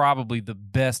one of probably the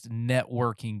best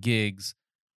networking gigs,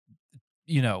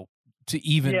 to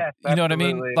even, you know what I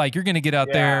mean? Like you're going to get out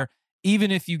there,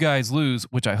 even if you guys lose,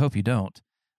 which I hope you don't.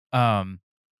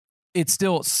 It's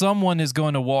still someone is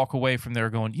going to walk away from there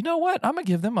going, you know what? I'm gonna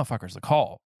give them motherfuckers a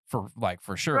call for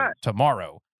sure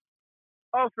tomorrow.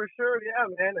 Oh, for sure, yeah,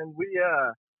 man. And we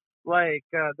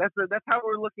that's how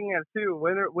we're looking at it too.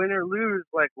 Win or lose,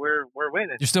 like we're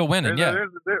winning. You're still winning,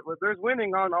 there's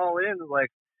winning on all ends. Like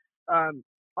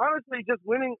honestly, just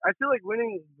winning. I feel like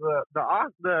winning the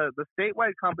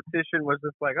statewide competition was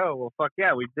just like, oh well, fuck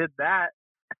yeah, we did that.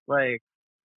 Like.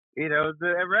 The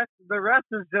rest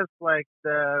is just like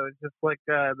the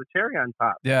cherry on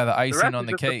top. Yeah, the icing on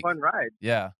the cake. A fun ride.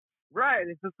 Yeah. Right.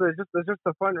 It's just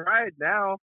a fun ride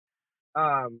now.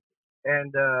 Yeah,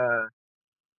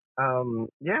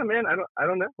 man. I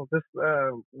don't know.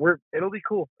 It'll be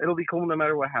cool. It'll be cool no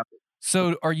matter what happens.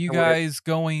 So, are you guys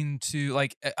going to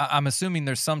like? I'm assuming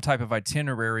there's some type of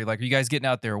itinerary. Like, are you guys getting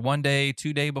out there 1 day,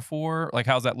 2 day before? Like,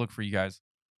 how's that look for you guys?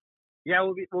 Yeah,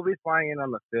 we'll be flying in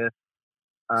on the 5th.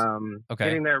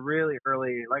 Getting there really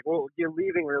early. Like, you're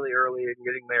leaving really early and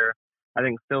getting there, I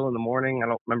think, still in the morning. I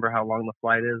don't remember how long the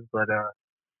flight is, but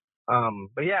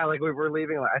yeah, like we're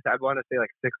leaving. I want to say like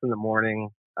 6 in the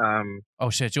morning. Oh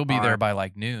shit, you'll be there by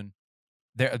like noon.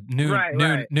 There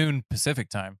noon Pacific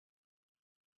time.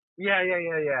 Yeah.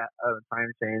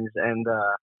 Time change and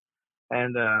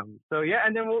so yeah,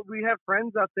 and then we have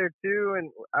friends out there too,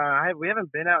 and we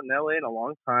haven't been out in LA in a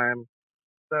long time.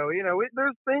 So,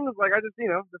 there's things like I just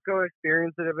go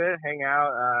experience it a bit, hang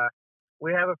out.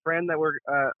 We have a friend that we're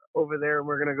over there and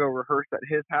we're going to go rehearse at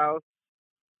his house.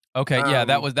 Okay. Yeah.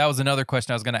 That was another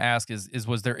question I was going to ask is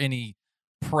was there any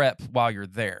prep while you're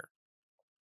there?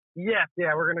 Yes.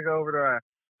 Yeah. We're going to go over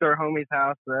to our homie's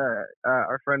house.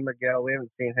 Our friend Miguel, we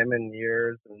haven't seen him in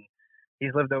years and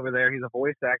he's lived over there. He's a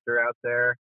voice actor out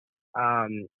there.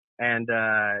 And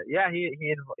yeah, he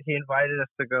invited us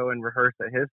to go and rehearse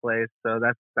at his place. So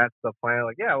that's the plan.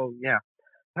 Like,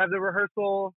 have the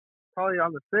rehearsal probably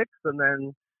on the 6th, and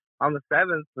then on the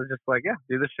 7th, we're just like, yeah,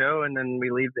 do the show, and then we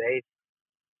leave the 8th.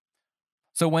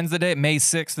 So when's the day? May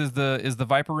 6th is the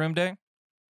Viper Room day?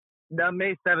 No,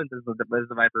 May 7th is the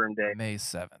Viper Room day. May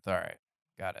 7th. All right.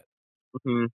 Got it.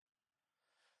 Mm-hmm.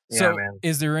 So Yeah, man.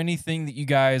 is there anything that you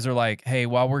guys are like, hey,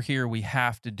 while we're here, we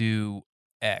have to do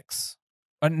X?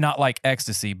 Not like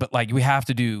ecstasy, but like we have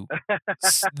to do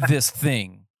this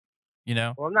thing, you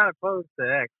know? Well, I'm not opposed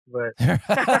to X, but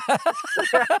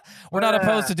we're not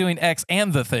opposed to doing X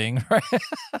and the thing, right?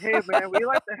 Hey, man, we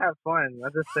like to have fun. I'll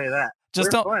just say that.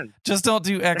 Just don't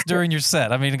do X during your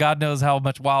set. I mean, God knows how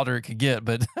much wilder it could get,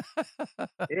 but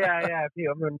yeah. I'm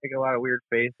gonna make a lot of weird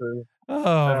faces.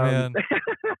 Oh man.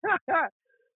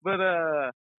 But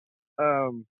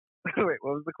wait,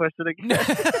 what was the question again?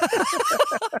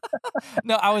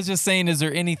 No, I was just saying, is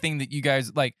there anything that you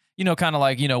guys like, kind of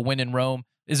like, when in Rome,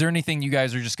 is there anything you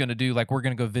guys are just going to do? Like, we're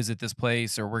going to go visit this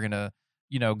place, or we're going to,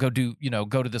 go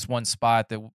to this one spot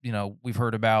that, we've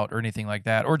heard about, or anything like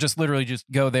that, or just literally just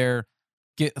go there,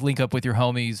 link up with your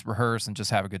homies, rehearse, and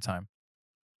just have a good time?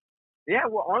 Yeah,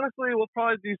 well, honestly, we'll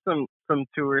probably do some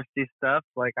touristy stuff.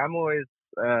 Like, I'm always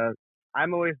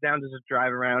down to just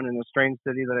drive around in a strange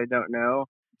city that I don't know.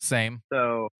 Same.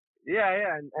 So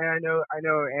yeah, and I know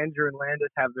Andrew and Landis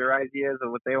have their ideas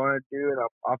of what they want to do, and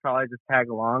I'll probably just tag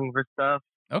along for stuff.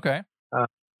 Okay. I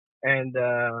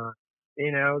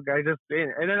just,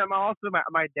 and then I'm also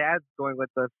my dad's going with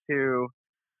us too.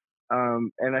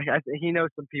 And he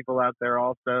knows some people out there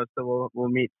also, so we'll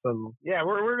meet some. Yeah,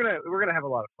 we're gonna have a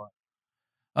lot of fun.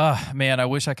 Man, I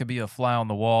wish I could be a fly on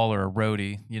the wall or a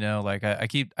roadie. Like I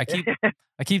keep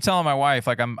telling my wife,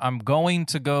 like I'm going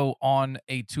to go on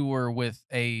a tour with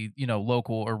a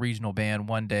local or regional band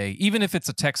one day, even if it's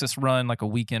a Texas run, like a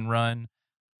weekend run.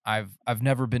 I've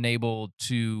never been able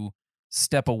to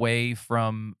step away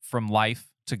from life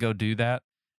to go do that,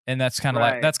 and that's kind of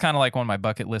like one of my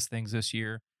bucket list things this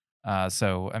year.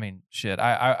 So I mean, shit.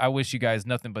 I wish you guys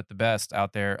nothing but the best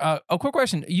out there. A quick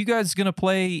question: you guys gonna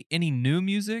play any new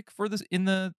music for this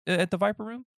at the Viper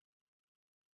Room?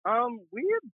 We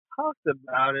had talked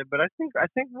about it, but I think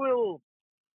we'll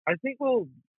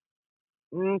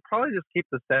probably just keep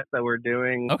the set that we're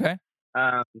doing. Okay.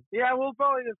 Yeah, we'll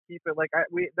probably just keep it. Like that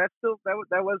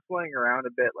was flying around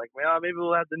a bit. Like, well, maybe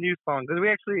we'll have the new song, because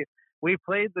we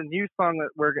played the new song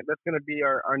that's going to be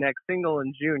our next single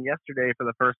in June yesterday for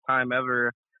the first time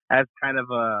ever, as kind of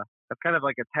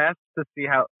like a test to see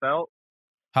how it felt.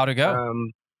 How'd it go?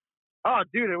 Oh,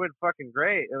 dude, it went fucking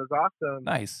great. It was awesome.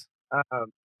 Nice.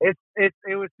 It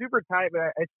was super tight,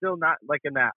 but it's still not like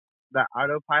in that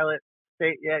autopilot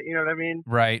state yet. You know what I mean?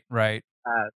 Right.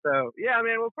 So yeah, I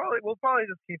mean, we'll probably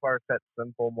just keep our set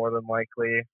simple, more than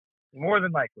likely. I'll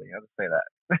just say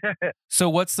that. So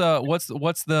what's the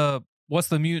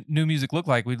new music look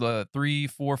like? We 3,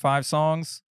 4, 5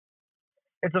 songs.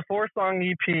 It's a 4-song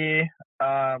EP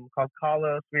called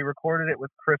Kalos. We recorded it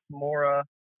with Chris Mora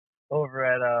over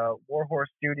at Warhorse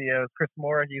Studios. Chris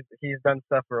Mora, he's done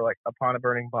stuff for like Upon a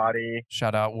Burning Body.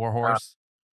 Shout out Warhorse.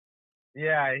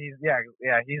 He's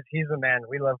a man.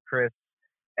 We love Chris.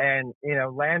 And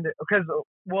Landis, because,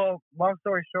 well, long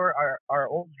story short, our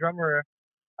old drummer,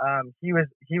 he was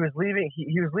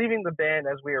leaving the band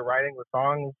as we were writing the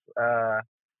songs,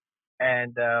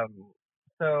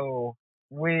 so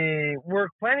we were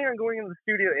planning on going into the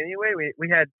studio anyway. We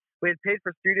had paid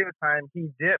for studio time. He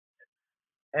dipped,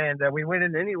 and we went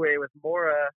in anyway with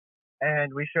Mora,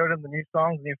 and we showed him the new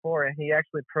songs before, and he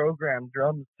actually programmed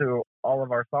drums to all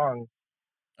of our songs.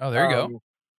 Oh, there you go.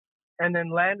 And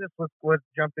then Landis was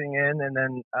jumping in, and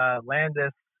then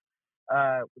Landis,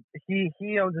 he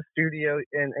owns a studio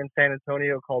in San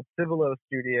Antonio called Civilo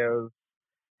Studios.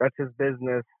 That's his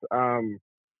business.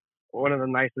 One of the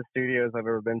nicest studios I've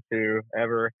ever been to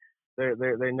ever.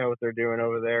 They know what they're doing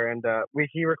over there, and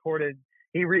he recorded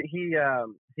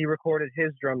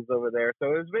his drums over there.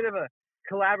 So it was a bit of a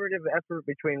collaborative effort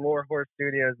between Warhorse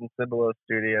Studios and Cibolo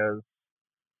Studios.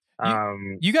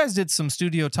 You guys did some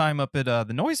studio time up at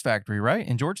the Noise Factory, right,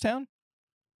 in Georgetown?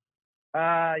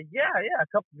 Yeah, a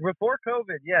couple before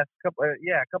COVID. Yes, a couple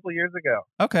of years ago.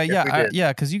 Okay,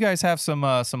 yes, because you guys have some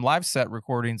live set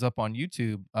recordings up on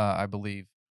YouTube, I believe.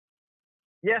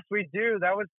 Yes, we do.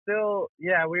 That was still,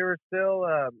 we were still,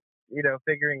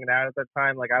 figuring it out at that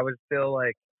time. Like, I was still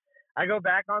like, I go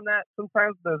back on that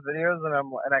sometimes, those videos, and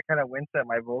I kind of wince at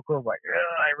my vocals, like,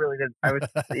 I was,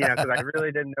 because I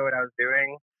really didn't know what I was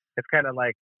doing. It's kind of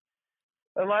like,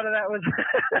 a lot of that was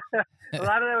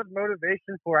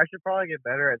motivation for, I should probably get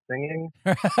better at singing.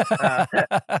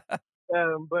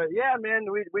 But yeah,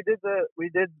 man, we did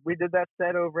that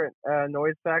set over at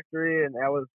Noise Factory, and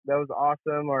that was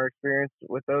awesome. Our experience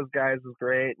with those guys was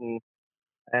great, and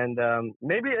And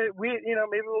maybe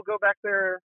maybe we'll go back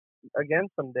there again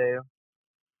someday.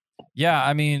 Yeah,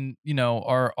 I mean,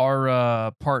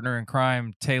 our partner in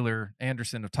crime, Taylor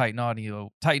Anderson of Titan Yeah,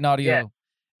 Audio,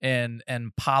 and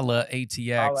Pala Paula,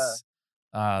 ATX.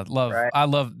 right? I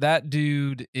love that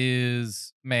dude.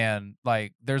 Is man,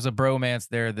 like, there's a bromance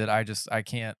there that I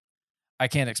can't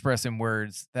express in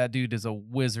words. That dude is a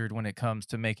wizard when it comes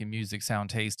to making music sound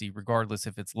tasty, regardless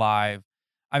if it's live.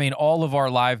 I mean, all of our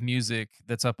live music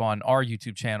that's up on our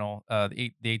YouTube channel,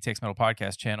 the ATX Metal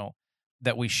Podcast channel,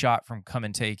 that we shot from Come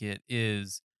and Take It,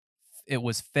 it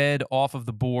was fed off of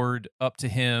the board up to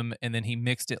him, and then he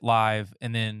mixed it live,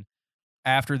 and then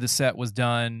after the set was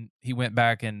done, he went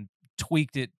back and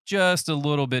tweaked it just a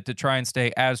little bit to try and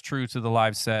stay as true to the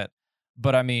live set.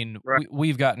 But I mean, Right,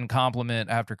 we've gotten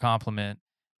compliment after compliment,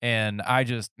 and I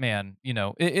just, man,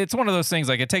 it's one of those things.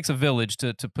 Like, it takes a village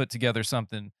to put together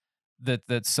something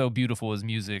that's so beautiful as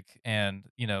music, and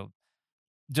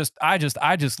I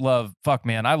just love, fuck,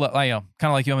 man, I kind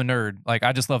of like you, I'm a nerd. Like,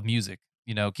 I just love music.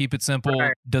 Keep it simple.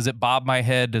 right, Does it bob my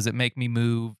head? Does it make me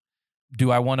move?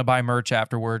 Do I want to buy merch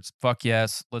afterwards? Fuck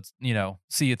yes. Let's,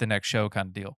 see you at the next show kind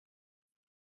of deal.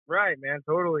 right, man.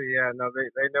 Totally. Yeah. No,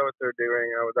 they know what they're doing.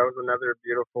 That was another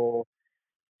beautiful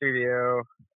studio.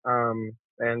 And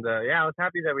yeah, I was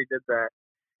happy that we did that.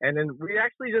 And then we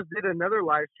actually just did another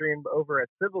live stream over at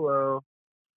Cibolo.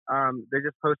 They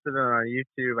just posted it on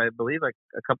YouTube, I believe, like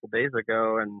a couple days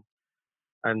ago.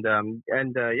 And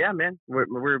yeah, man,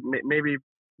 we're maybe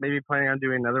planning on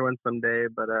doing another one someday.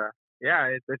 But yeah,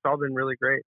 it's all been really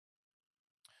great.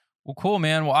 Well, cool,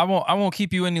 man. Well, I won't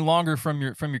keep you any longer from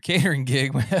your catering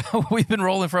gig. We've been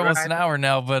rolling for almost an hour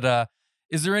now, but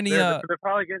is there any They're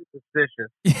probably getting suspicious.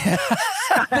 Yeah.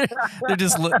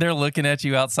 They're looking at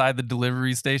you outside the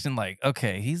delivery station like,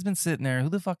 okay, he's been sitting there. Who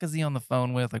the fuck is he on the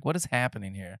phone with? Like, what is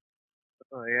happening here?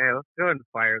 Oh yeah, let's go and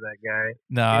fire that guy.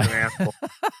 No. He's an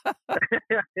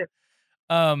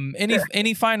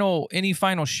asshole. Any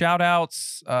final shout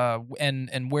outs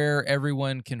and where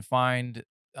everyone can find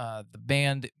the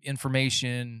band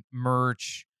information,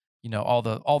 merch, all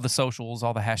the socials,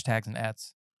 all the hashtags and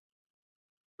ads.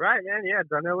 Right, man. Yeah,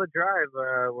 Donella Drive.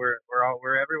 We're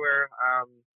everywhere.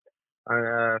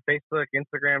 On Facebook,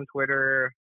 Instagram,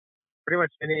 Twitter, pretty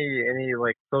much any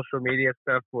like social media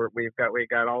stuff. We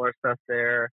got all our stuff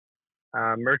there.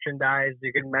 Merchandise.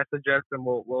 You can message us and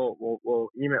we'll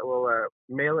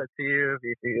mail it to you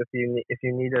if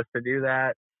you need us to do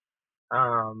that.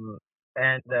 And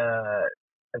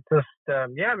it's just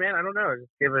yeah, man. I don't know.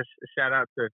 Just give a shout out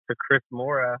to Chris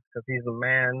Mora because he's a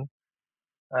man.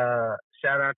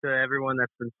 Shout out to everyone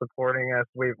that's been supporting us.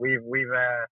 We've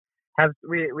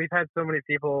had so many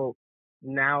people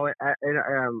now that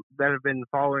have been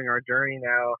following our journey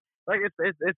now. Like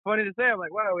it's funny to say. I'm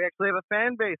like, wow, we actually have a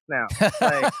fan base now.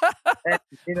 Like,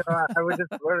 and, I would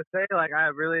just want to say, like, I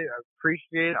really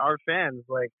appreciate our fans.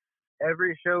 Like,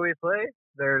 every show we play,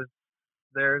 there's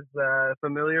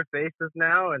familiar faces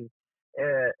now, and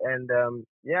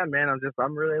yeah, man,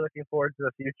 I'm really looking forward to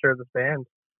the future of the band.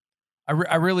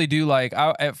 I really do. Like,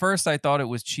 at first I thought it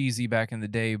was cheesy back in the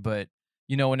day, but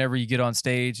whenever you get on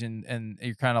stage and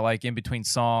you're kind of like in between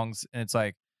songs, and it's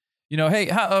like, hey,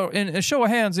 in a show of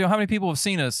hands, how many people have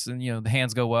seen us? And the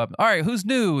hands go up. All right, who's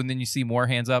new? And then you see more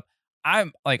hands up.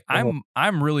 I'm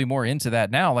really more into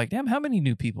that now. Like, damn, how many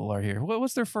new people are here?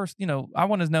 What's their first? I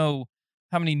want to know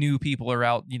how many new people are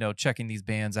out, checking these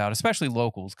bands out, especially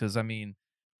locals, because I mean,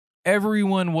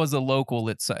 everyone was a local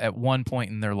at one point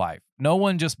in their life. No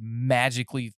one just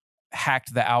magically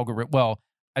hacked the algorithm. Well,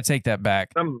 I take that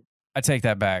back. Some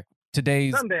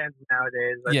bands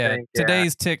nowadays, I think,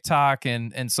 today's TikTok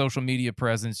and social media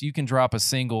presence, you can drop a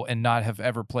single and not have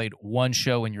ever played one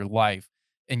show in your life,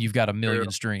 and you've got 1 million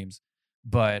streams.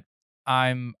 But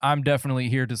I'm definitely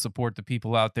here to support the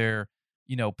people out there,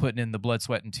 putting in the blood,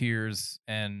 sweat, and tears,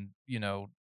 and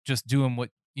just doing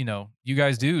what you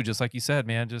guys do. Just like you said,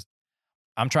 man. Just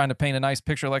I'm trying to paint a nice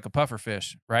picture like a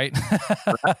pufferfish, right?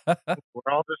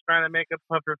 We're all just trying to make a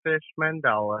pufferfish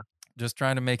mandala. Just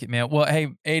trying to make it, man. Well, hey,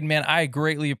 Aiden, man, I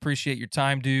greatly appreciate your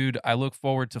time, dude. I look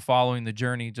forward to following the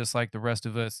journey just like the rest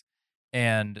of us.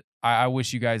 And I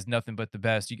wish you guys nothing but the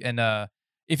best. And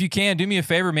if you can, do me a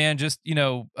favor, man. Just,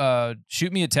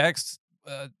 shoot me a text.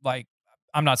 Like,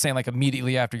 I'm not saying like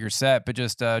immediately after your set, but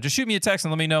just shoot me a text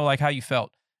and let me know like how you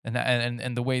felt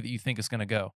and the way that you think it's going to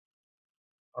go.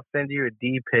 I'll send you a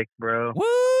D pic, bro.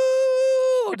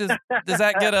 Woo! Does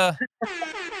that get a...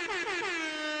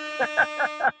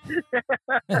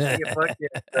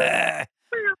 Yeah,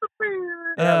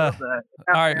 I love that.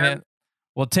 All right, man.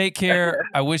 Well, take care.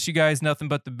 I wish you guys nothing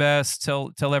but the best.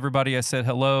 Tell everybody I said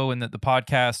hello and that the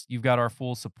podcast, you've got our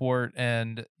full support.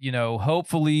 And,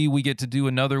 hopefully we get to do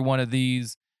another one of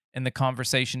these. And the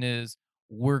conversation is,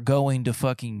 we're going to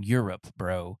fucking Europe,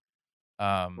 bro.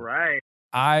 Right.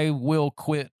 I will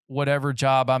quit whatever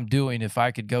job I'm doing if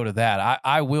I could go to that.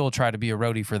 I will try to be a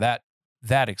roadie for that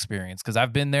experience, because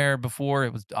I've been there before.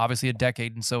 It was obviously a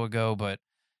decade and so ago, but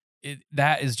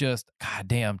that is just,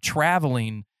 goddamn,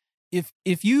 traveling.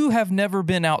 If you have never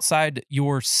been outside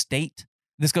your state,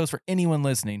 this goes for anyone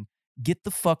listening, get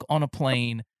the fuck on a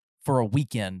plane for a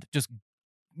weekend. Just,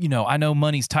 I know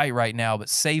money's tight right now, but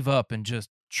save up and just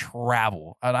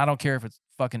travel. I don't care if it's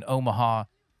fucking Omaha,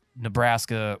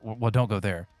 Nebraska. Well, don't go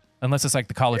there unless it's like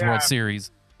the College World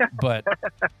Series. But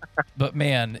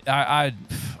man,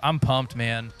 I'm pumped,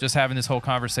 man. Just having this whole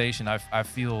conversation, I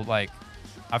hope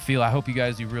you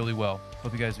guys do really well.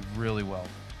 Hope you guys do really well.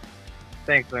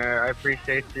 Thanks, man. I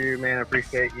appreciate you, man. I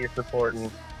appreciate you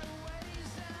supporting.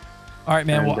 All right,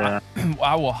 man.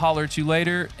 I will holler at you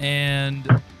later. And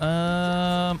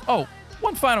one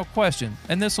final question,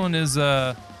 and this one's just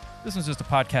a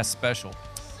podcast special.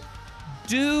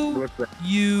 Do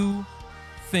you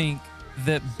think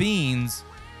that beans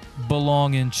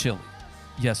belong in chili?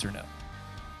 Yes or no?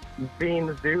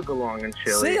 Beans do belong in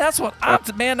chili. See, that's what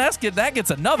that gets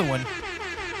another one.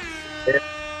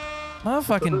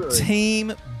 Motherfucking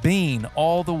Team Bean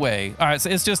all the way. All right, so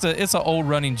it's an old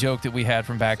running joke that we had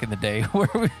from back in the day. Where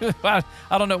I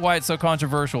don't know why it's so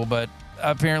controversial, but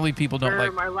apparently people don't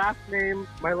like. My last name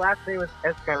is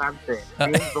Escalante.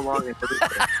 Beans belong in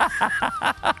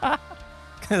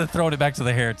chili. Throwing it back to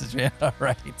the heritage, man. All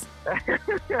right. Beans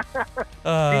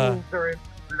are in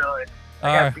blood. I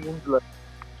got bean blood.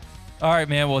 All right,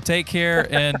 man. Well, take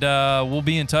care, and we'll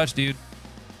be in touch, dude.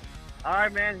 All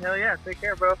right, man. Hell yeah. Take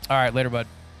care, bro. All right. Later, bud.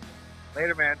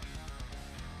 Later, man.